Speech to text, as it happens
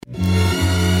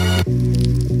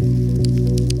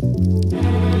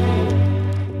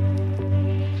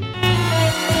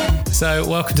So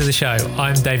welcome to the show.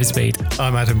 I'm David Speed.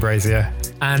 I'm Adam Brazier.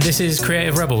 And this is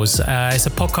Creative Rebels. It's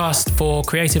a podcast for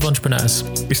creative entrepreneurs.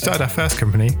 We started our first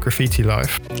company, Graffiti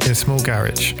Life, in a small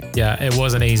garage. Yeah, it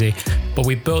wasn't easy, but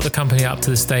we built the company up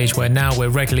to the stage where now we're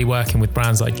regularly working with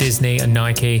brands like Disney and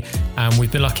Nike, and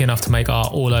we've been lucky enough to make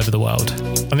art all over the world.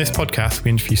 On this podcast, we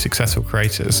interview successful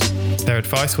creators. Their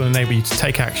advice will enable you to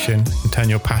take action and turn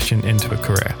your passion into a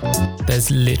career. There's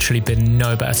literally been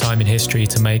no better time in history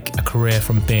to make a career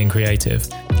from being creative.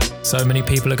 So many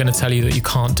people are going to tell you that you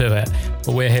can't do it,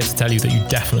 but we're here to tell you that you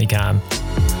definitely can.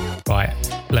 Right,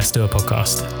 let's do a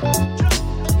podcast.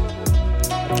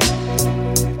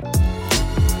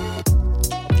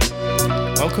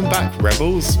 Welcome back,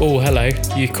 Rebels. Oh, hello.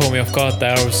 You caught me off guard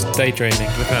there. I was daydreaming.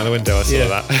 Looking out the window, I saw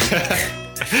that.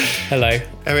 Hello.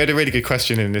 And we had a really good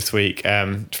question in this week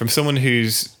from someone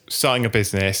who's starting a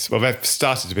business. Well, they've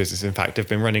started a business, in fact. They've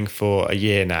been running for a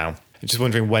year now. I'm just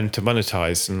wondering when to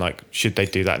monetize and should they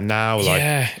do that now?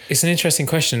 Yeah, it's an interesting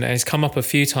question, and it's come up a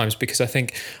few times because I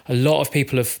think a lot of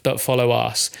people that follow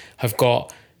us have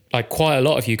got, quite a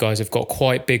lot of you guys have got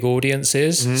quite big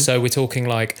audiences. Mm-hmm. So we're talking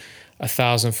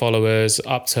 1,000 followers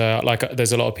up to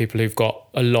there's a lot of people who've got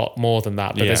a lot more than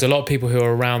that, but there's a lot of people who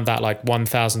are around that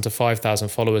 1,000 to 5,000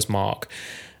 followers mark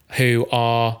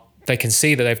they can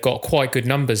see that they've got quite good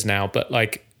numbers now, but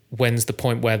when's the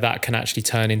point where that can actually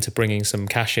turn into bringing some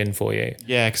cash in for you?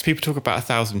 Yeah, because people talk about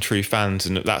 1,000 true fans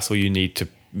and that's all you need to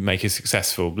make a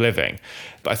successful living.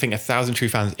 But I think 1,000 true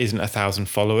fans isn't 1,000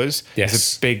 followers. Yes.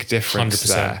 There's a big difference 100%.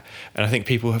 there. And I think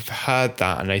people have heard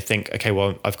that and they think, okay,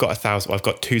 well, I've got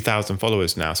 2,000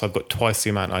 followers now, so I've got twice the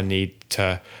amount I need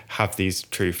to have these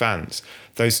true fans.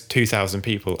 Those 2,000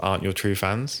 people aren't your true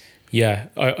fans. Yeah,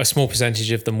 a small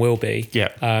percentage of them will be. Yeah.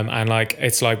 And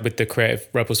it's like with the Creative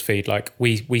Rebels feed,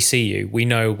 we see you, we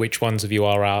know which ones of you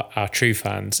are our true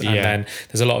fans. And then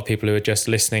there's a lot of people who are just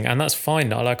listening, and that's fine.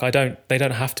 They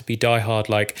don't have to be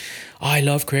diehard, I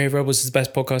love Creative Rebels, it's the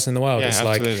best podcast in the world. Yeah, it's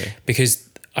absolutely. Because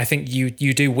I think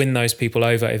you do win those people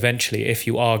over eventually if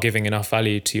you are giving enough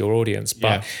value to your audience.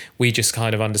 But we just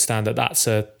kind of understand that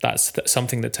that's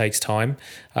something that takes time.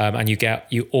 And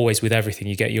you always, with everything,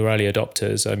 you get your early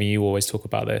adopters. I mean, you always talk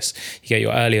about this. You get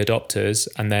your early adopters,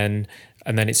 and then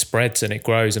it spreads and it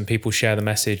grows and people share the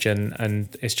message,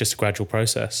 and it's just a gradual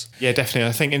process. Yeah, definitely.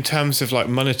 I think in terms of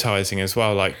monetizing as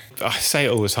well, I say it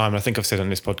all the time, and I think I've said on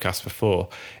this podcast before,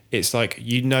 it's when to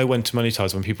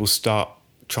monetize when people start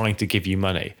trying to give you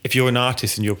money. If you're an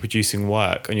artist and you're producing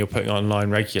work and you're putting it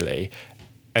online regularly,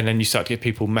 and then you start to get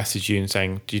people message you and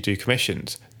saying, do you do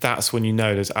commissions? That's when you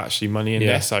know there's actually money in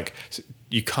this.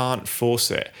 You can't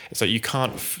force it. It's you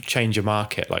can't change your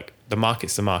market. The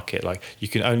market's the market. You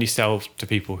can only sell to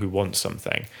people who want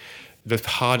something. The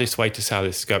hardest way to sell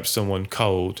is to go up to someone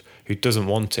cold who doesn't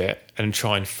want it and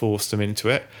try and force them into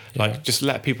it. Just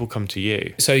let people come to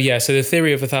you. So the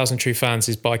theory of 1,000 true fans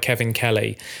is by Kevin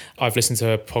Kelly. I've listened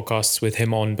to podcasts with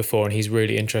him on before, and he's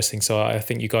really interesting. So I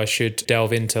think you guys should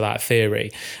delve into that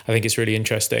theory. I think it's really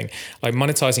interesting.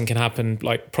 Monetizing can happen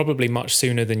probably much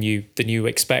sooner than you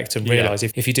expect and realize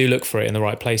if you do look for it in the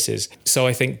right places. So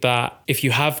I think that if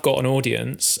you have got an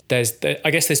audience, I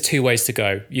guess there's two ways to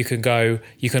go. You can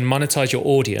monetize your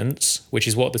audience, which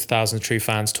is what the 1,000 true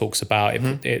fans talks about.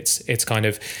 Mm-hmm. It's kind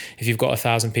of, if you've got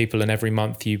 1,000 people and every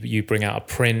month you bring out a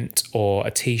print or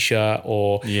a t-shirt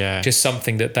or just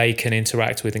something that they can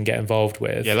interact with and get involved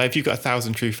with. Yeah, if you've got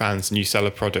 1,000 true fans and you sell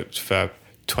a product for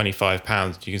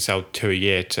 £25, you can sell 2 a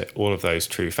year to all of those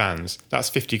true fans. That's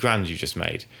 50 grand you just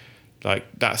made.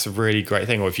 That's a really great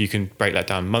thing. Or if you can break that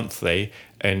down monthly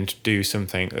and do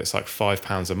something that's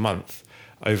 £5 a month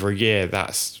over a year,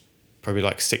 that's probably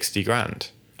 60 grand.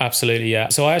 Absolutely, yeah.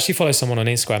 So I actually follow someone on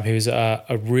Instagram who's a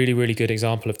really, really good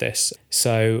example of this.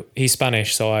 So he's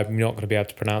Spanish, so I'm not going to be able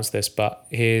to pronounce this, but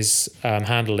his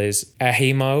handle is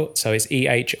Ehimo, so it's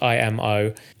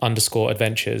EHIMO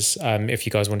 _adventures, if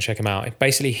you guys want to check him out.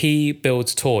 Basically, he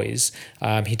builds toys.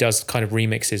 He does kind of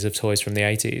remixes of toys from the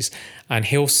 80s, and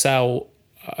he'll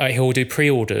do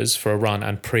pre-orders for a run,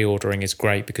 and pre-ordering is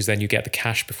great because then you get the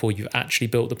cash before you've actually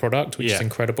built the product, which is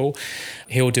incredible.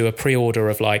 He'll do a pre-order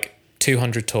of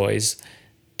 200 toys.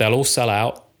 They'll all sell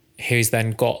out. He's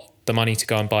then got the money to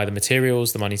go and buy the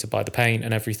materials, the money to buy the paint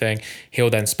and everything. He'll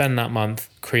then spend that month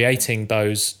creating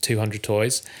those 200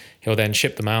 toys. He'll then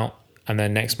ship them out, and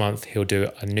then next month he'll do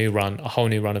a whole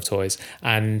new run of toys.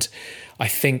 And I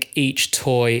think each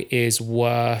toy is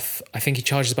worth, I think he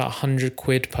charges about 100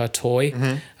 quid per toy,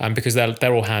 because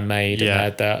they're all handmade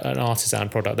and they're an artisan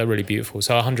product. They're really beautiful.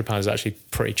 So £100 is actually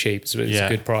pretty cheap. It's a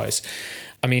good price.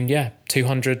 I mean,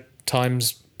 200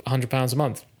 times £100 a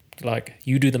month.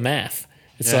 You do the math.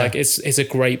 It's Yeah. like it's a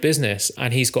great business,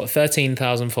 and he's got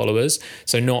 13,000 followers,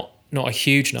 so not a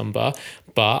huge number,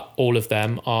 but all of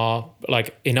them are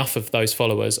like, enough of those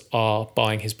followers are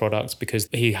buying his products because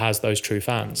he has those true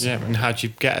fans. Yeah, and how do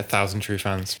you get 1,000 true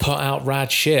fans? Put out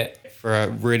rad shit. For a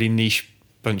really niche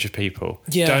bunch of people.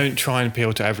 Yeah. Don't try and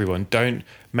appeal to everyone. Don't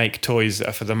make toys that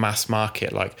are for the mass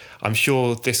market. Like, I'm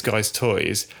sure this guy's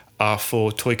toys are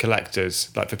for toy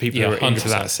collectors, like for people Yeah, who are into 100%.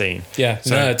 that scene. Yeah,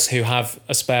 So- nerds who have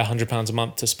a spare £100 a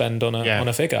month to spend on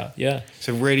a figure. Yeah.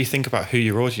 So really think about who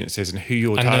your audience is and who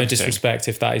you're And targeting. no disrespect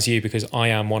if that is you, because I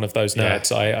am one of those Yeah.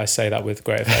 nerds. I say that with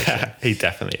great affection. He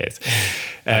definitely is.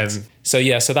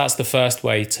 So that's the first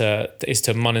way to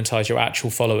monetize your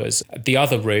actual followers. The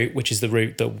other route, which is the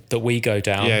route that we go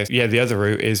down. Yeah. The other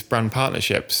route is brand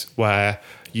partnerships, where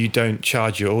you don't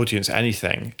charge your audience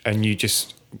anything and you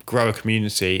just grow a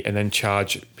community and then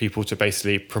charge people to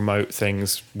basically promote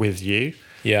things with you.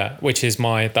 Yeah, which is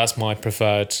that's my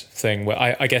preferred thing.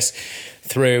 Where I guess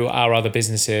through our other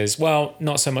businesses, well,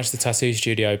 not so much the tattoo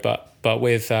studio, but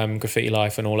with Graffiti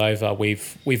Life and all over,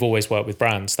 we've always worked with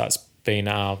brands. That's been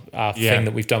our thing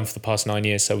that we've done for the past 9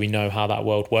 years, so we know how that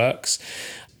world works.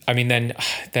 I mean,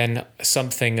 then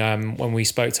something, when we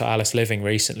spoke to Alice Living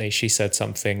recently, she said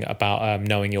something about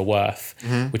knowing your worth,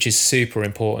 which is super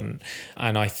important.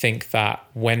 And I think that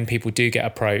when people do get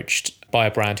approached by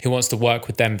a brand who wants to work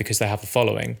with them because they have a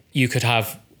following, you could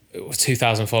have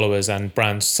 2,000 followers and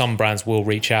some brands will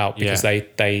reach out because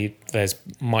there's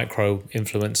micro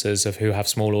influencers of who have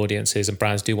small audiences, and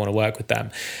brands do want to work with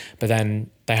them, but then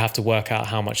they have to work out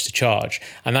how much to charge.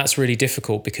 And that's really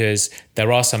difficult because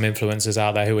there are some influencers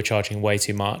out there who are charging way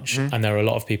too much, and there are a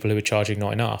lot of people who are charging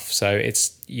not enough. So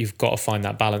you've got to find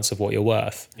that balance of what you're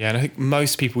worth. Yeah, and I think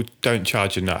most people don't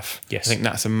charge enough. Yes. I think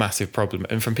that's a massive problem.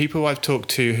 And from people I've talked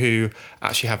to who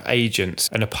actually have agents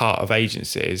and are part of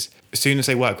agencies, as soon as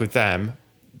they work with them,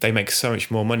 they make so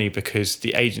much more money because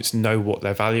the agents know what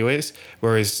their value is.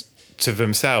 Whereas to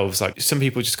themselves, like, some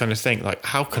people just kind of think, like,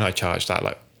 how can I charge that?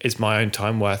 Like, is my own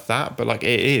time worth that? But like,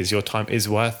 it is, your time is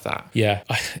worth that. Yeah,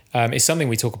 it's something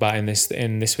we talk about in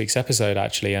this week's episode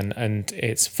actually, and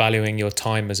it's valuing your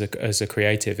time as a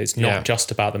creative. It's not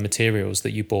just about the materials that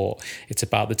you bought; it's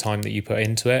about the time that you put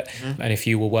into it. And if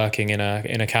you were working in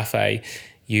a cafe,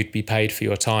 you'd be paid for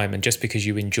your time. And just because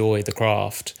you enjoy the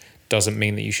craft doesn't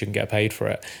mean that you shouldn't get paid for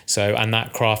it. So, and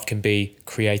that craft can be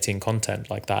creating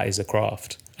content. Like, that is a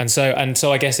craft. And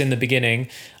so I guess in the beginning,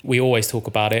 we always talk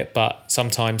about it, but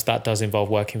sometimes that does involve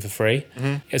working for free.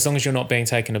 As long as you're not being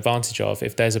taken advantage of,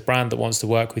 if there's a brand that wants to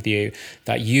work with you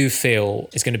that you feel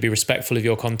is going to be respectful of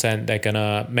your content, they're going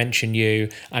to mention you,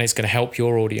 and it's going to help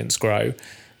your audience grow,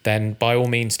 then by all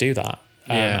means do that.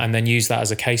 And then use that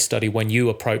as a case study when you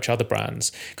approach other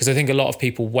brands. Because I think a lot of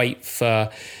people wait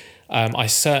for...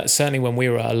 certainly when we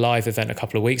were at a live event a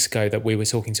couple of weeks ago, that we were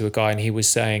talking to a guy, and he was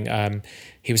saying,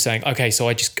 okay, so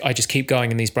I just keep going,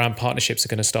 and these brand partnerships are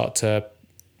going to start to,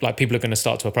 like, people are going to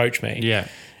start to approach me. Yeah.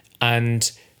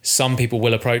 And some people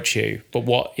will approach you, but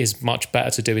what is much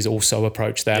better to do is also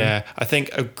approach them. Yeah, I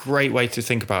think a great way to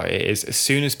think about it is, as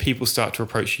soon as people start to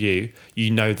approach you,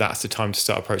 you know that's the time to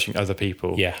start approaching other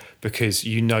people. Yeah. Because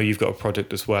you know you've got a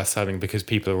product that's worth selling because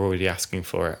people are already asking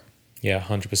for it. Yeah,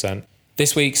 100%.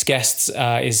 This week's guests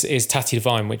is Tatty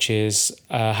Divine, which is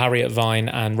Harriet Vine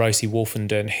and Rosie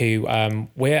Wolfenden, who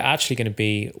we're actually going to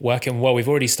be working. Well, we've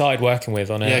already started working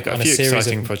with on a few series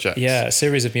exciting of projects. Yeah, a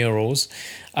series of murals.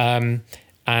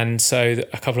 And so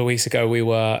a couple of weeks ago, we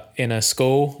were in a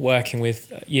school working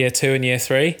with year 2 and year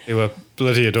 3. They were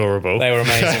bloody adorable. They were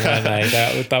amazing, weren't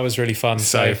they? That was really fun.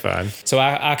 So fun. So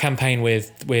our campaign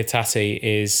with Tatty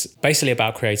is basically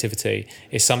about creativity.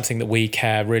 It's something that we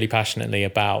care really passionately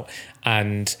about.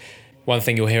 And one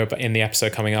thing you'll hear about in the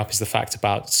episode coming up is the fact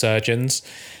about surgeons.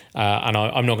 And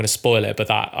I'm not going to spoil it, but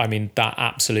that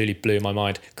absolutely blew my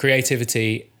mind.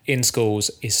 Creativity in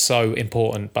schools is so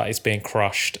important, but it's being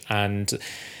crushed, and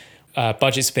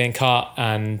budgets are being cut,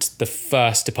 and the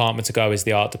first department to go is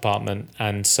the art department.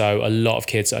 And so a lot of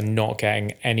kids are not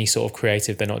getting any sort of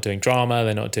creative. They're not doing drama,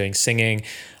 they're not doing singing.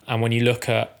 And when you look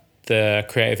at the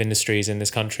creative industries in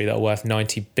this country that are worth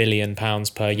 £90 billion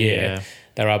per year,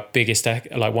 they're our biggest,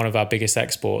 like one of our biggest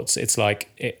exports. It's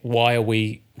like, why are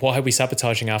we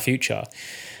sabotaging our future?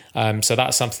 So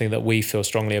that's something that we feel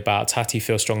strongly about. Tatty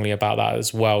feels strongly about that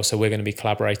as well. So we're going to be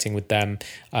collaborating with them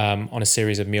on a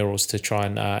series of murals to try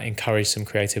and encourage some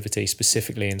creativity,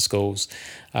 specifically in schools.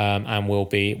 And we'll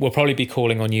probably be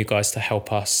calling on you guys to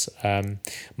help us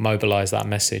mobilise that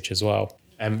message as well.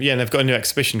 And they've got a new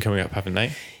exhibition coming up, haven't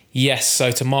they? Yes,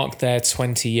 so to mark their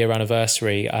 20-year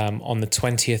anniversary, on the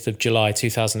 20th of July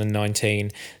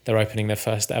 2019, they're opening their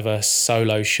first ever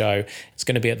solo show. It's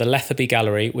going to be at the Letherby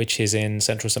Gallery, which is in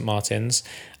central St Martin's,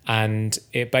 and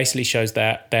it basically shows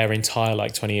their entire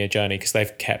 20-year journey, because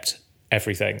they've kept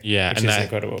everything. Yeah, which is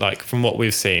incredible. Like, from what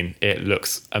we've seen, it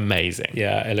looks amazing.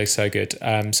 Yeah, it looks so good.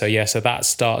 So that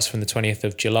starts from the 20th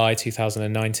of July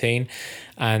 2019,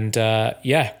 and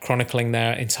chronicling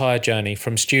their entire journey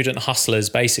from student hustlers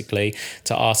basically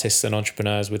to artists and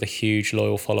entrepreneurs with a huge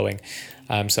loyal following.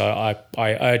 So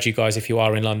I urge you guys, if you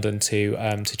are in London, to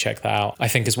check that out. I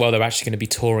think as well they're actually going to be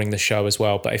touring the show as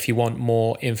well. But if you want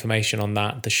more information on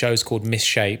that, the show's called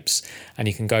Misshapes, and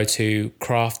you can go to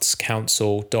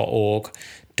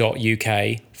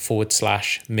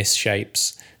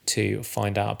craftscouncil.org.uk/misshapes to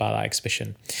find out about that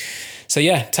exhibition. So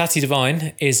yeah, Tatty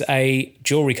Divine is a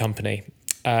jewellery company.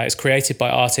 It's created by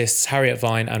artists Harriet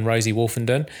Vine and Rosie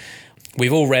Wolfenden.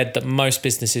 We've all read that most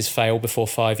businesses fail before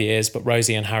 5 years, but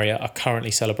Rosie and Harriet are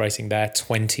currently celebrating their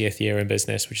 20th year in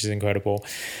business, which is incredible.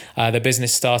 Their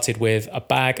business started with a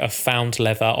bag of found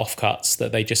leather offcuts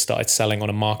that they just started selling on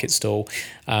a market stall,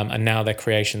 and now their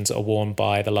creations are worn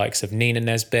by the likes of Nina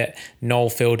Nesbitt, Noel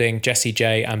Fielding, Jessie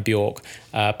J and Bjork,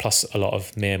 plus a lot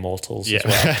of mere mortals as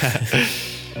well.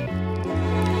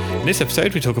 In this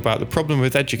episode, we talk about the problem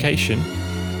with education,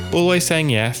 always saying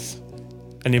yes,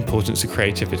 and the importance of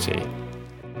creativity.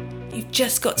 You've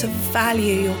just got to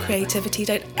value your creativity.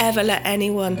 Don't ever let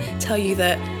anyone tell you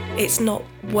that it's not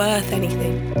worth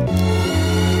anything.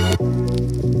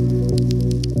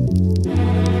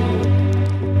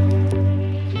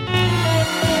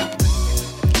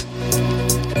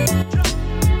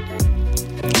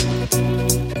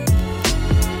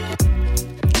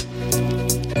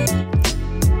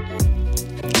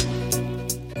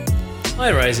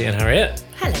 Hi, Rosie and Harriet.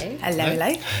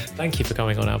 Hello. Thank you for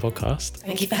coming on our podcast.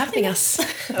 Thank you for having us.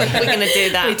 We're going to do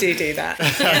that. We do that.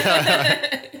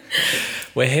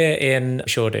 We're here in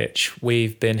Shoreditch.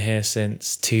 We've been here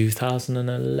since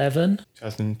 2011.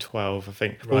 2012, I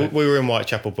think. Right. We were in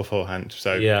Whitechapel beforehand,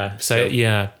 so Yeah.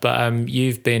 But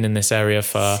you've been in this area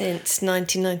for Since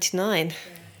 1999.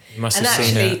 you must And have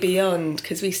seen actually it. beyond,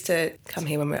 because we used to come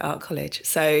here when we were at art college.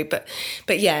 So, but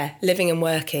yeah, living and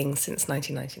working since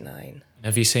 1999.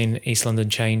 Have you seen East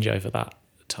London change over that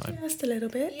time? Just a little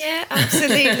bit. Yeah,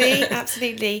 absolutely.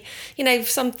 Absolutely. You know,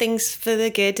 some things for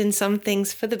the good and some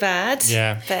things for the bad.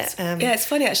 Yeah. But Yeah, it's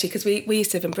funny actually, because we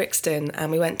used to live in Brixton,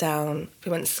 and we went and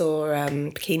saw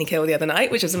Bikini Kill the other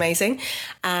night, which was amazing.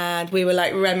 And we were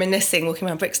like reminiscing, walking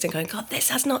around Brixton going, God, this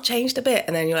has not changed a bit.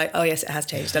 And then you're like, oh yes, it has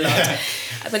changed a lot.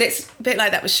 But it's a bit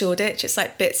like that with Shoreditch. It's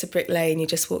like bits of Brick Lane. You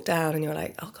just walk down and you're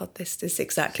like, oh God, this is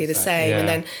exactly the same. Yeah.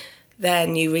 And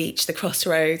then you reach the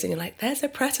crossroads and you're like, there's a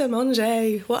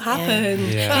Pret-a-Manger. What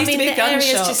happened? Yeah. Well, I Used to mean, be a the gun area's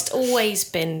shop. just always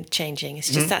been changing. It's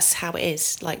just that's how it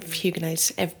is. Like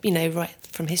Huguenots, right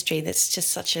from history. That's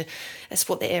just that's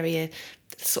what the area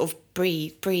sort of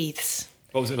breathes.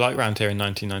 What was it like around here in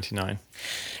 1999?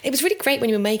 It was really great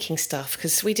when you were making stuff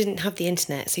because we didn't have the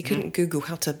internet, so you couldn't Google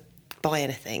how to buy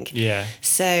anything. Yeah.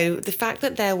 So the fact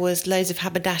that there was loads of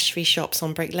haberdashery shops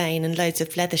on Brick Lane and loads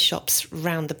of leather shops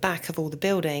round the back of all the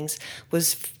buildings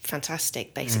was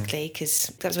fantastic, basically,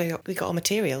 because that's where we got our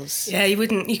materials. Yeah,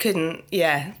 we couldn't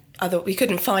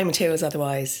find materials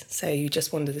otherwise. So you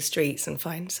just wander the streets and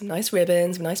find some nice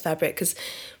ribbons, some nice fabric. Because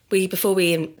before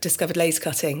we discovered lace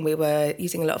cutting, we were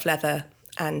using a lot of leather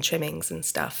and trimmings and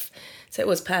stuff. So it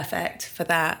was perfect for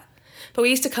that. But we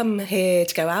used to come here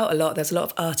to go out a lot. There's a lot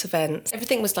of art events.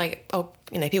 Everything was like, people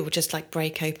would just like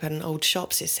break open old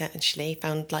shops essentially,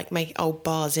 found like make old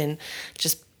bars in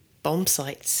just bomb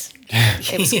sites.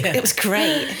 It was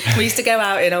great. We used to go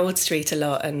out in Old Street a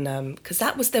lot, and because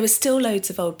there was still loads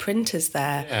of old printers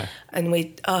there. Yeah.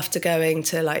 And after going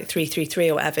to like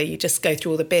 333 or whatever, you just go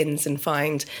through all the bins and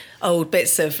find old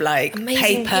bits of like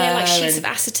Amazing, paper, like sheets and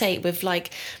of acetate with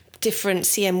like different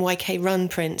CMYK run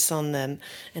prints on them,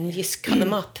 and you just cut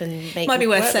them up and make. Might be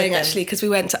worth work saying with them. actually, because we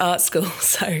went to art school,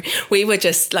 so we were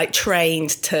just like trained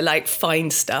to like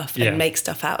find stuff and make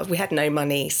stuff out of. We had no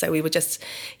money, so we were just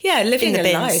living In the a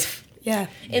bins. life. Yeah.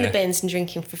 In the bins and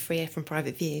drinking for free from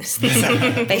private views.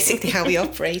 That's basically how we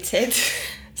operated.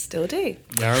 Still do.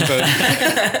 Yeah, I remember.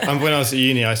 And when I was at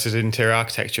uni, I studied interior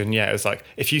architecture, and it was like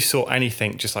if you saw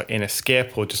anything just like in a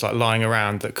skip or just like lying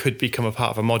around that could become a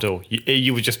part of a model,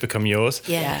 you would just become yours.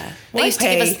 Yeah. Why They used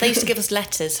pay? to give us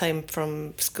letters home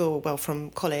from school,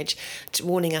 from college,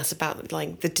 warning us about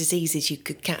like the diseases you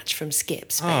could catch from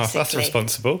skips. Oh, Basically. that's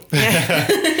responsible.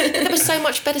 There was so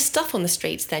much better stuff on the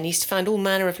streets then. You used to find all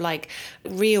manner of like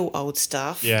real old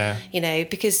stuff. Yeah.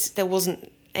 Because there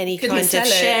wasn't any Couldn't kind of sell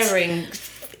it. sharing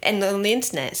and on the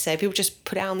internet, so people just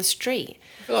put it out on the street.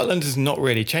 I feel like London's not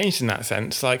really changed in that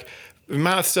sense. Like, the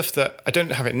amount of stuff that I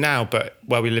don't have it now, but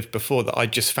where we lived before, that I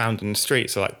just found in the street.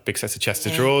 So like big sets of chest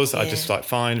of drawers that I just like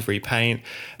find, repaint.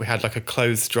 We had like a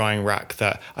clothes drying rack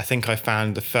that I think I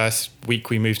found the first week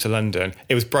we moved to London.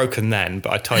 It was broken then,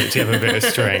 but I tied it together with a bit of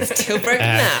string. Still broken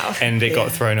now. And it got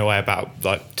thrown away about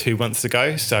like 2 months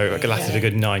ago. So it lasted a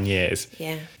good 9 years.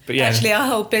 Yeah. But yeah. Actually, our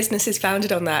whole business is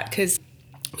founded on that, because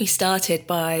we started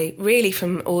by really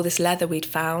from all this leather we'd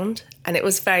found. And it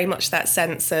was very much that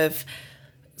sense of,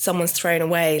 someone's thrown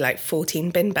away like 14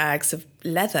 bin bags of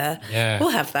leather. Yeah. We'll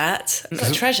have that. It's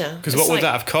a treasure. Because what would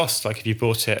that have cost, like, if you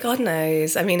bought it? God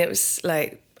knows. I mean, it was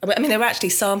like, I mean, they were actually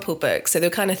sample books. So they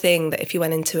were kind of thing that if you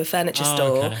went into a furniture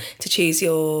store to choose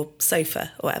your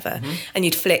sofa or whatever, and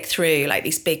you'd flick through like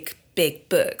these big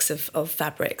books of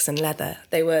fabrics and leather.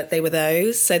 They were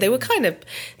those. So they were kind of,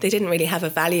 they didn't really have a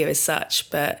value as such,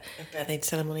 but I bet they'd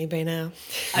sell them on eBay now.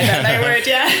 I bet they would,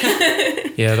 yeah.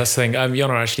 Yeah, that's the thing.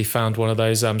 Yona actually found one of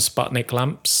those Sputnik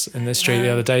lamps in the street the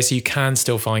other day, so you can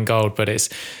still find gold, but it's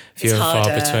few and far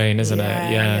between, isn't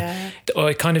it? Yeah. Or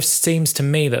it kind of seems to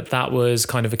me that was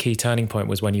kind of a key turning point,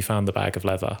 was when you found the bag of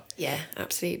leather. Yeah,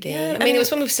 absolutely. Yeah, I mean, it was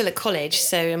when we were still at college,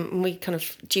 so we kind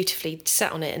of dutifully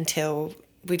sat on it until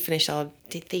we'd finished our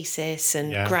thesis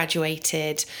and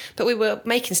graduated. But we were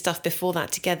making stuff before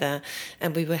that together,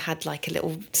 and we had like a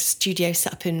little studio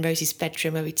set up in Rosie's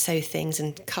bedroom where we'd sew things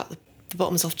and cut the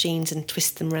bottoms off jeans and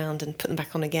twist them around and put them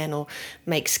back on again, or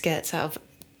make skirts out of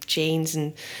jeans,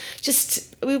 and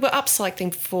just we were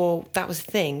upcycling before that was a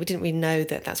thing. We didn't really know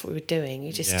that that's what we were doing.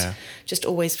 We just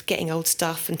always getting old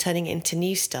stuff and turning it into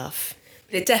new stuff.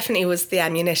 It definitely was the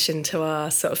ammunition to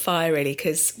our sort of fire, really,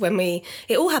 because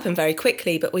it all happened very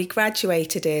quickly, but we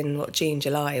graduated in June,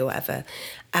 July or whatever,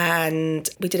 and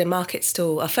we did a market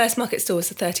stall. Our first market stall was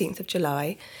the 13th of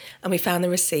July, and we found the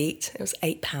receipt. It was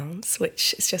 £8,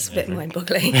 which is just a bit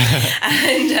mind-boggling.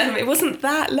 And it wasn't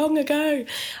that long ago.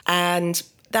 And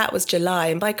that was July,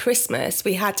 and by Christmas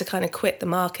we had to kind of quit the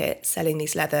market selling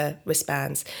these leather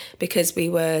wristbands, because we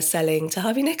were selling to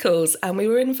Harvey Nichols and we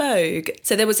were in Vogue.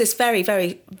 So there was this very,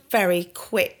 very, very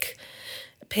quick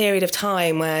period of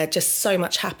time where just so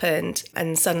much happened,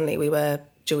 and suddenly we were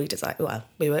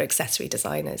we were accessory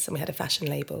designers and we had a fashion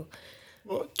label.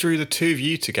 What drew the two of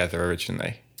you together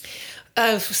originally?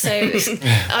 Oh, so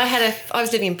I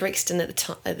was living in Brixton at the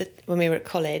time when we were at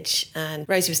college, and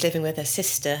Rosie was living with her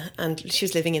sister, and she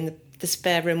was living in the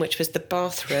spare room, which was the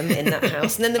bathroom in that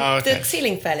house. And then the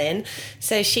ceiling fell in,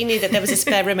 so she knew that there was a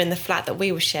spare room in the flat that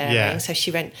we were sharing. Yeah. So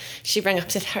she rang up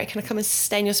and said, "Harry, can I come and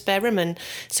stay in your spare room?" And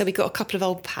so we got a couple of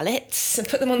old pallets and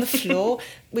put them on the floor.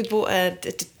 We bought a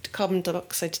carbon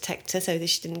dioxide detector so that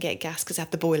she didn't get gas, because I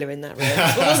had the boiler in that room.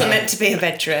 It wasn't meant to be a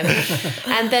bedroom.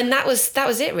 And then that was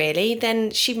it, really.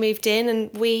 Then she moved in and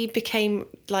we became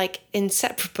like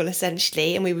inseparable,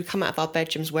 essentially, and we would come out of our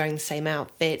bedrooms wearing the same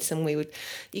outfits, and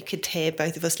you could hear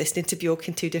both of us listening to Bjork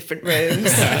in two different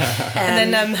rooms.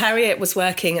 And then Harriet was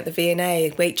working at the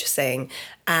V&A waitressing,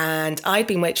 and I'd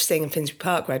been waitressing in Finsbury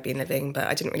Park where I'd been living, but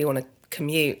I didn't really want to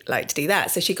commute to do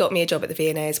that, so she got me a job at the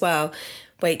V&A as well,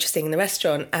 waitressing in the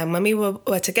restaurant. And when we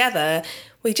were together,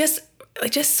 we just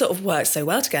sort of worked so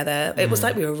well together. It was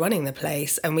like we were running the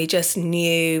place, and we just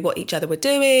knew what each other were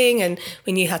doing, and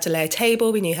we knew how to lay a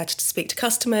table, we knew how to speak to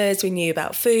customers, we knew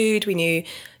about food, we knew,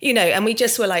 and we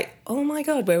just were like, oh my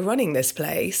God, we're running this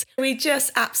place. We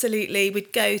just absolutely,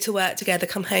 we'd go to work together,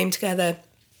 come home together,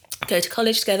 go to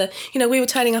college together. We were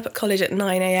turning up at college at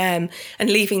 9 a.m. and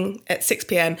leaving at 6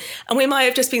 p.m. And we might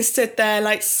have just been stood there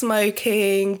like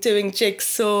smoking, doing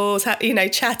jigsaws,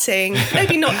 chatting,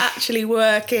 maybe not actually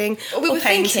working or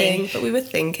painting, but we were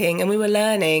thinking and we were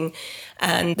learning,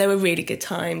 and there were really good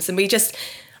times. And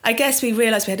I guess we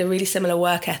realised we had a really similar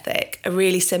work ethic, a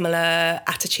really similar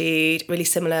attitude, really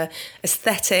similar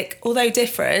aesthetic. Although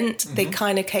different, they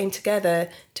kind of came together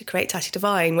to create Tatty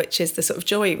Divine, which is the sort of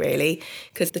joy, really,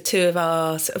 because the two of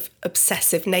our sort of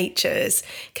obsessive natures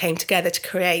came together to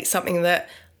create something that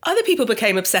other people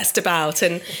became obsessed about.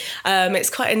 And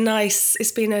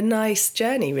it's been a nice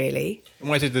journey, really. And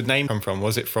where did the name come from?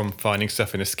 Was it from finding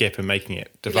stuff in a skip and making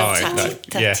it Divine?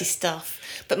 Tatty stuff.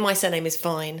 But my surname is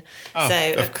Vine. So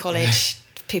at college,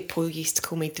 people used to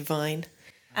call me Divine.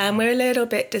 And we're a little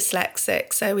bit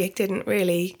dyslexic, so we didn't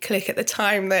really click at the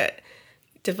time that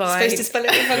Divine. Supposed to spell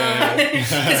it with an I.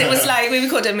 Because it was like, we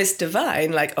called her Miss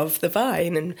Divine, like of the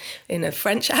vine, and in a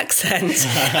French accent.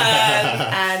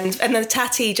 And the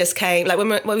tatty just came, like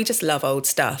when we just love old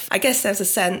stuff. I guess there's a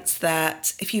sense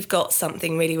that if you've got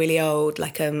something really, really old,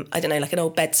 like, I don't know, like an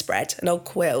old bedspread, an old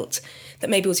quilt, that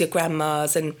maybe was your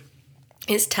grandma's, and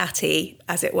it's tatty,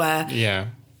 as it were. Yeah.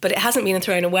 but it hasn't been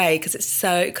thrown away because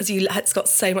it's got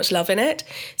so much love in it.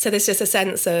 So there's just a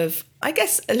sense of, I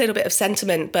guess, a little bit of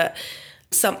sentiment, but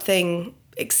something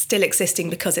still existing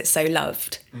because it's so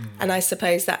loved. And I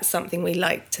suppose that's something we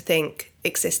like to think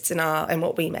exists in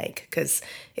what we make, because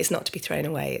it's not to be thrown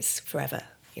away, it's forever.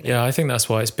 You know? Yeah, I think that's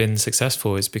why it's been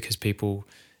successful, is because people,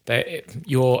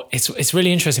 it's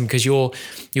really interesting because your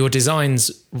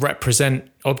designs represent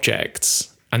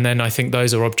objects, and then I think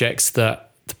those are objects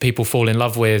that the people fall in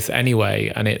love with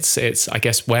anyway, and it's I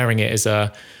guess wearing it is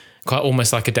quite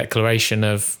almost like a declaration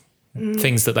of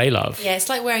things that they love. Yeah, it's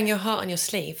like wearing your heart on your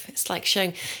sleeve. It's like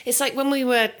showing. It's like when we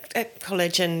were at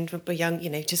college and were young, you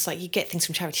know, just like you get things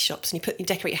from charity shops and you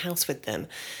decorate your house with them,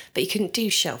 but you couldn't do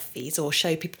shelfies or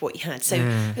show people what you had. So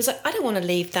it was like, I don't want to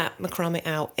leave that macrame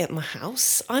out at my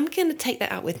house. I'm going to take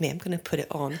that out with me. I'm going to put it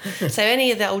on. So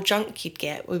any of the old junk you'd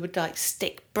get, we would like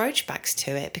stick brooch backs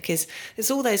to it, because there's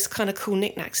all those kind of cool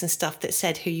knickknacks and stuff that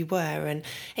said who you were and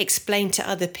explained to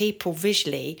other people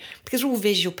visually, because we're all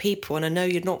visual people, and I know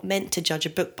you're not meant to judge a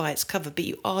book by its cover, but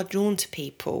you are drawn to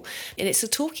people, and it's a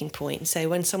talking point. So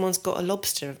when someone's got a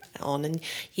lobster on and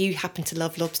you happen to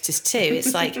love lobsters too,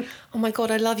 it's like, oh my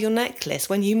God, I love your necklace.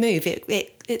 When you move,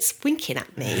 it's winking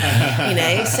at me, you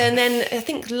know. So and then I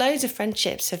think loads of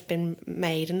friendships have been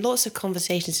made, and lots of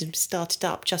conversations have started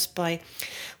up just by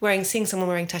seeing someone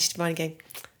wearing Tatty Divine and going,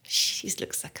 she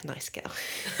looks like a nice girl.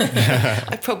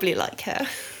 I probably like her.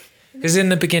 Because in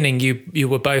the beginning, you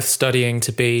were both studying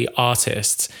to be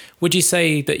artists. Would you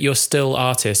say that you're still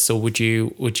artists, or would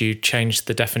you change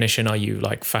the definition? Are you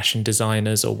like fashion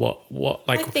designers, or what?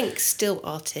 Like, I think still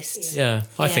artists. Yeah,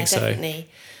 I think so. Definitely.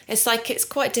 It's like, it's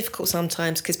quite difficult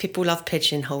sometimes because people love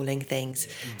pigeonholing things.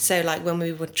 So like when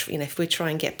we would, you know, if we try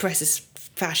and get presses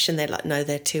fashion, they're like, no,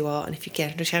 they're too art. And if you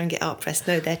try and get art press,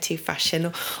 no, they're too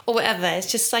fashion, or whatever.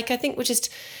 It's just like, I think we're just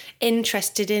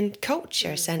interested in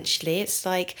culture, essentially. It's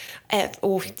like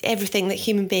or everything that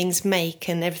human beings make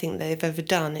and everything that they've ever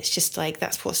done. It's just like,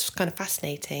 that's what's kind of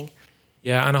fascinating.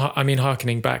 Yeah, and I mean,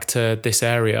 harkening back to this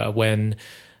area when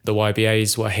the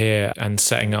YBAs were here and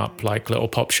setting up like little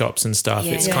pop shops and stuff.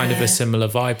 Yeah. It's kind of a similar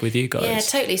vibe with you guys. Yeah,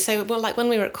 totally. So, well, like when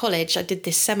we were at college, I did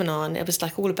this seminar and it was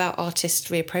like all about artists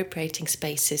reappropriating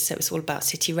spaces. So it was all about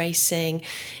city racing,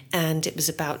 and it was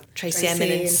about Tracy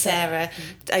Emin and Sarah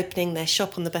opening their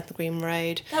shop on the Bethnal Green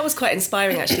Road. That was quite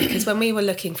inspiring, actually, because when we were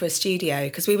looking for a studio,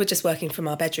 because we were just working from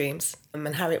our bedrooms, and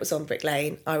Harriet was on Brick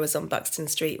Lane, I was on Buxton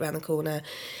Street around the corner,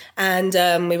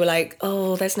 and we were like,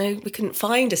 oh, we couldn't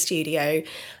find a studio.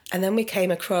 And then we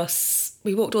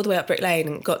walked all the way up Brick Lane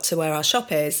and got to where our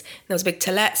shop is. And there was a big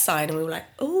To Let sign, and we were like,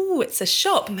 oh, it's a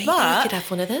shop. Maybe but we could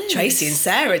have one of those. Tracy and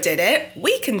Sarah did it.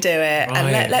 We can do it. Right.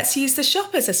 And let's use the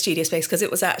shop as a studio space, because it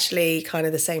was actually kind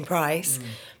of the same price.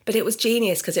 But it was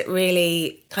genius because it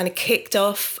really kind of kicked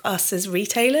off us as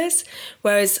retailers,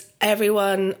 whereas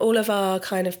all of our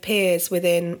kind of peers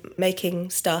within making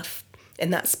stuff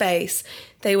in that space,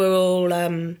 they were all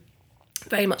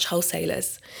very much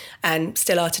wholesalers, and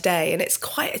still are today. And it's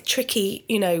quite a tricky,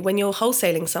 you know, when you're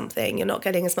wholesaling something, you're not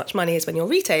getting as much money as when you're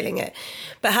retailing it.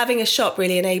 But having a shop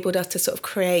really enabled us to sort of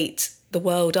create the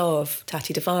world of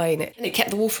Tatty Divine. And it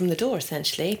kept the wall from the door,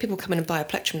 essentially. People come in and buy a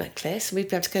plectrum necklace, and we'd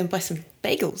be able to go and buy some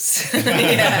bagels.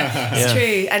 Yeah, it's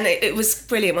true. And it was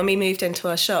brilliant when we moved into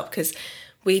our shop, because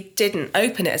we didn't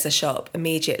open it as a shop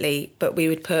immediately, but we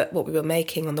would put what we were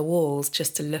making on the walls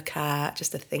just to look at,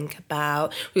 just to think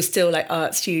about. We were still like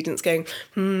art students going,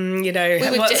 you know.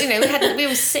 We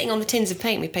were sitting on the tins of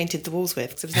paint we painted the walls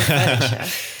with, because there was no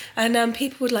furniture. And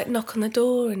people would like knock on the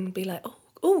door and be like,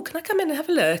 oh, can I come in and have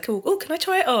a look? Oh, can I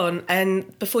try it on?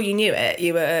 And before you knew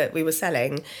it, we were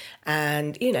selling.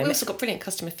 And, you know. We also got brilliant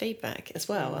customer feedback as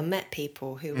well, and met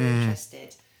people who were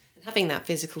interested. Having that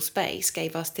physical space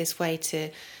gave us this way to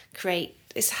create.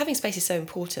 Having space is so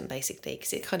important, basically,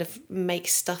 because it kind of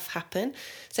makes stuff happen.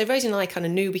 So Rosie and I kind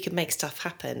of knew we could make stuff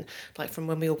happen, like from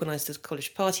when we organised the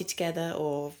college party together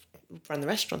or ran the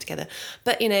restaurant together.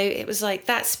 But, you know, it was like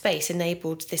that space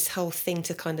enabled this whole thing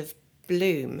to kind of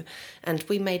bloom. And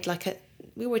we made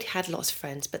we already had lots of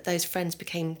friends, but those friends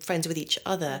became friends with each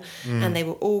other, and they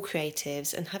were all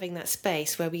creatives. And having that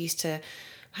space where we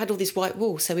had all these white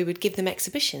walls, so we would give them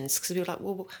exhibitions, because we were like,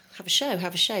 well, have a show.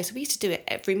 So we used to do it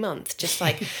every month, just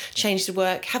like change the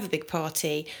work, have a big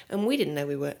party, and we didn't know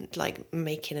we were like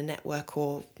making a network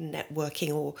or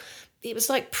networking, or it was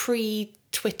like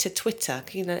Twitter.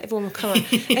 You know, everyone would come. And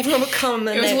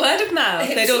It was word of mouth.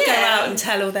 They'd all go Yeah. out and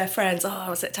tell all their friends, I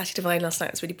was at Tatty Divine last night,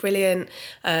 it was really brilliant.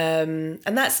 And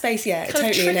that space, it kind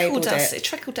of totally enabled us. it. It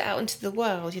trickled it out into the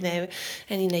world, you know,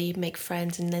 and you know, you'd make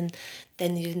friends, and then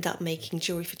you'd end up making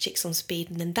jewellery for Chicks on Speed,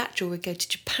 and then that jewellery would go to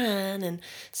Japan, and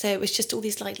so it was just all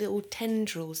these like little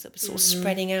tendrils that were sort of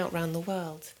spreading out around the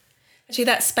world. Actually,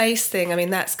 that space thing, I mean,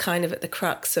 that's kind of at the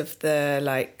crux of the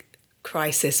like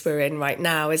crisis we're in right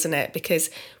now, isn't it?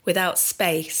 Because without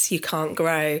space, you can't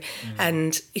grow,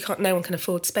 and no one can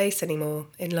afford space anymore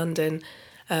in London,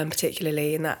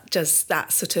 particularly, and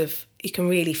that sort of, you can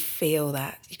really feel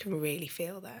that.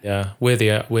 Yeah, we're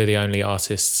the only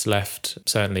artists left,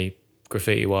 certainly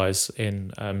graffiti-wise,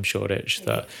 in Shoreditch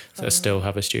that still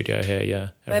have a studio here. Yeah,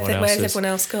 Where's everyone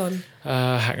else gone?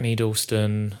 Hackney,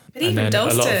 Dalston, But even then a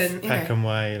lot of, Dalston, you know. Peckham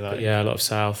Way, like a lot of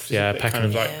South. Yeah, kind Peckham.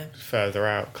 of like further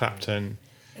out, Clapton.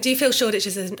 Do you feel Shoreditch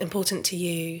is important to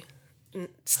you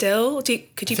still? Could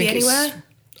you be think it's- anywhere?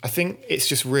 I think it's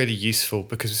just really useful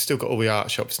because we've still got all the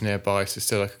art shops nearby. So there's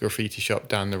still like a graffiti shop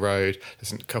down the road.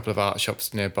 There's a couple of art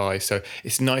shops nearby. So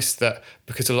it's nice that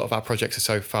because a lot of our projects are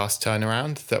so fast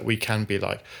turnaround that we can be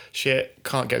like, shit,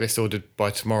 can't get this ordered by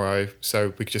tomorrow.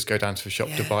 So we could just go down to the shop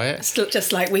to buy it. Still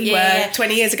just like we were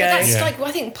 20 years ago. But that's like, well,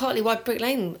 I think partly why Brick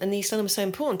Lane and East London was so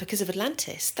important, because of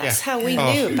Atlantis. That's Yeah. how we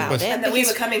Oh, knew it about was. it. And that we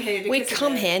because were coming here because We'd of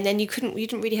come it. here, and then you didn't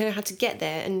really know how to get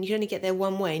there, and you'd only get there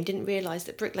one way, and didn't realise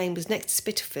that Brick Lane was next to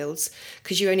Spitalfields,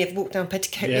 because you only ever walked down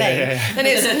Petticoat Lane, and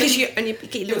it's because you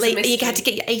get your was a you had mystery. to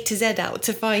get your A to Z out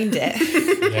to find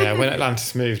it. Yeah, when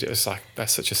Atlantis moved, it was like,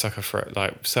 that's such a sucker for it.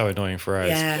 Like, so annoying for us.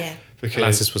 Yeah. Because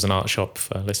Atlantis was an art shop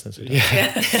for listeners.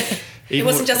 It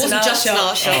wasn't just an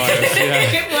art shop.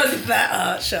 It wasn't that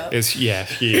art shop. It was,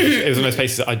 huge. It was one of those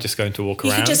places that I'd just go in to walk You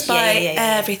around. could just buy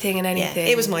Yeah. everything and anything.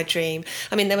 Yeah, it was my dream.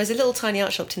 I mean, there was a little tiny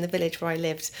art shop in the village where I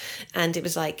lived, and it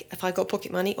was like, if I got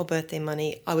pocket money or birthday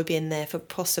money, I would be in there for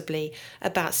possibly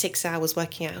about 6 hours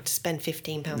working out how to spend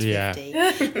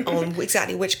 £15.50 on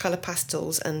exactly which colour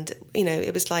pastels, and you know,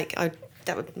 it was like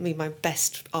that would be my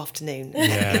best afternoon.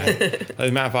 Yeah. The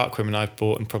amount of art equipment I've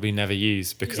bought and probably never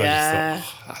used because I just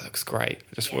thought, that looks great.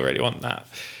 I just really want that.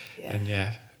 And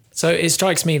So it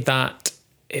strikes me that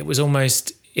it was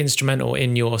almost instrumental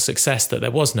in your success that there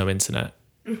was no internet.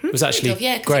 It was actually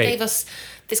Because great. it gave us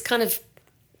this kind of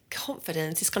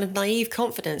confidence, this kind of naive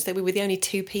confidence that we were the only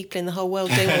two people in the whole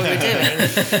world doing what we were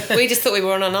doing. We just thought we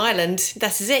were on an island.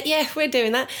 That is it. Yeah, we're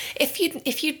doing that.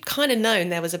 If you'd kind of known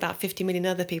there was about 50 million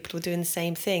other people who were doing the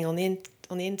same thing on the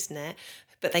internet,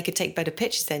 but they could take better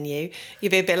pictures than you'd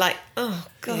be a bit like, oh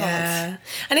God. Yeah.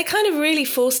 And it kind of really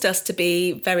forced us to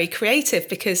be very creative,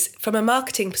 because from a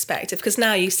marketing perspective, because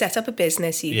now you set up a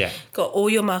business, you've got all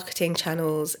your marketing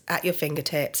channels at your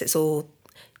fingertips, it's all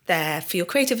there for your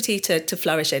creativity to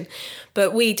flourish in.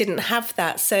 But we didn't have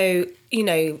that. So, you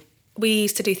know, we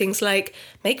used to do things like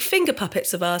make finger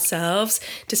puppets of ourselves,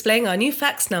 displaying our new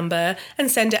fax number, and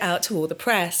send it out to all the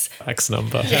press. Fax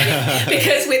number.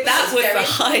 Because that was very the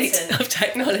height important. of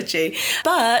technology.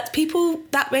 But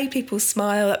that made people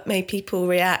smile, that made people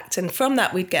react. And from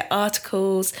that, we'd get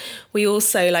articles. We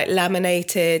also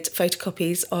laminated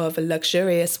photocopies of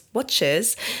luxurious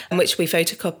watches, which we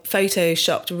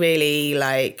photoshopped really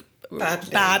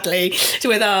badly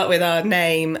with our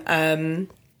name.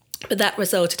 But that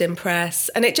resulted in press,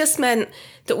 and it just meant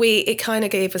that it kind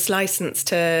of gave us license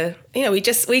to, you know, we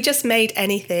just made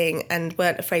anything and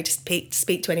weren't afraid to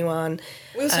speak to anyone.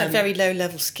 We also had very low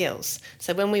level skills.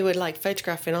 So when we were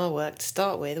photographing our work to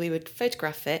start with, we would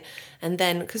photograph it, and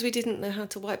then because we didn't know how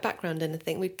to white background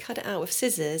anything, we'd cut it out with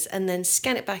scissors and then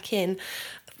scan it back in.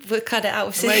 We'd cut it out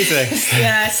with scissors. amazing.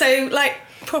 Yeah, so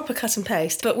proper cut and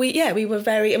paste. But we were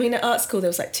very, I mean, at art school there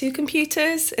was 2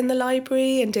 computers in the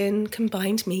library and in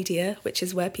combined media, which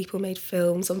is where people made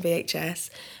films on VHS,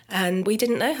 and we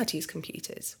didn't know how to use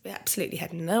computers. We absolutely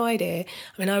had no idea.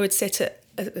 I mean, I would sit at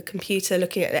a computer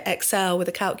looking at Excel with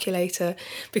a calculator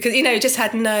because, you know, just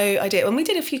had no idea. And we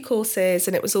did a few courses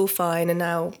and it was all fine, and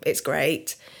now it's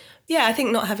great. Yeah, I think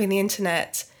not having the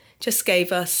internet just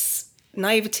gave us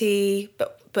naivety,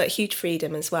 but huge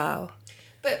freedom as well.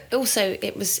 But also,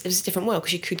 it was a different world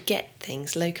because you could get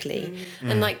things locally,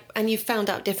 and you found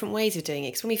out different ways of doing it.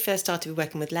 Because when we first started, we were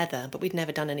working with leather, but we'd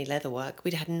never done any leather work. We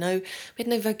had no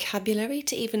vocabulary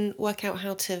to even work out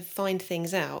how to find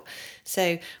things out.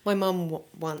 So my mum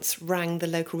once rang the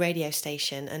local radio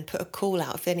station and put a call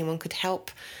out if anyone could help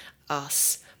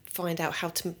us find out how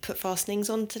to put fastenings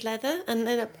onto leather. And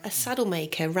then a saddle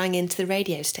maker rang into the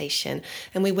radio station,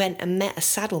 and we went and met a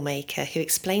saddle maker who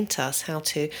explained to us how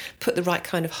to put the right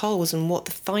kind of holes and what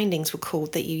the findings were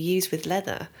called that you use with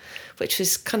leather, which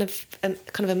was kind of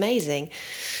amazing.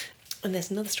 And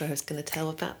there's another story I was going to tell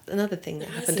about another thing that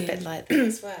happened a bit like that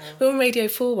as well. We were on Radio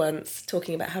 4 once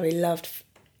talking about how we loved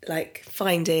like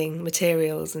finding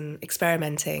materials and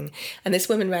experimenting, and this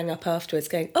woman rang up afterwards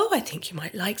going, "Oh, I think you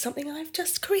might like something I've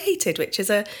just created, which is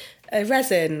a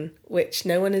resin which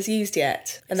no one has used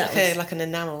yet." And that was like an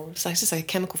enamel. It's just like a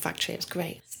chemical factory. It was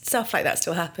great. Stuff like that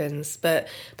still happens, but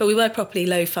we were properly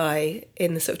lo-fi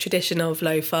in the sort of tradition of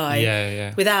lo-fi.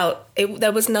 Yeah. Without it,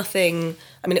 there was nothing.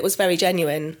 I mean, it was very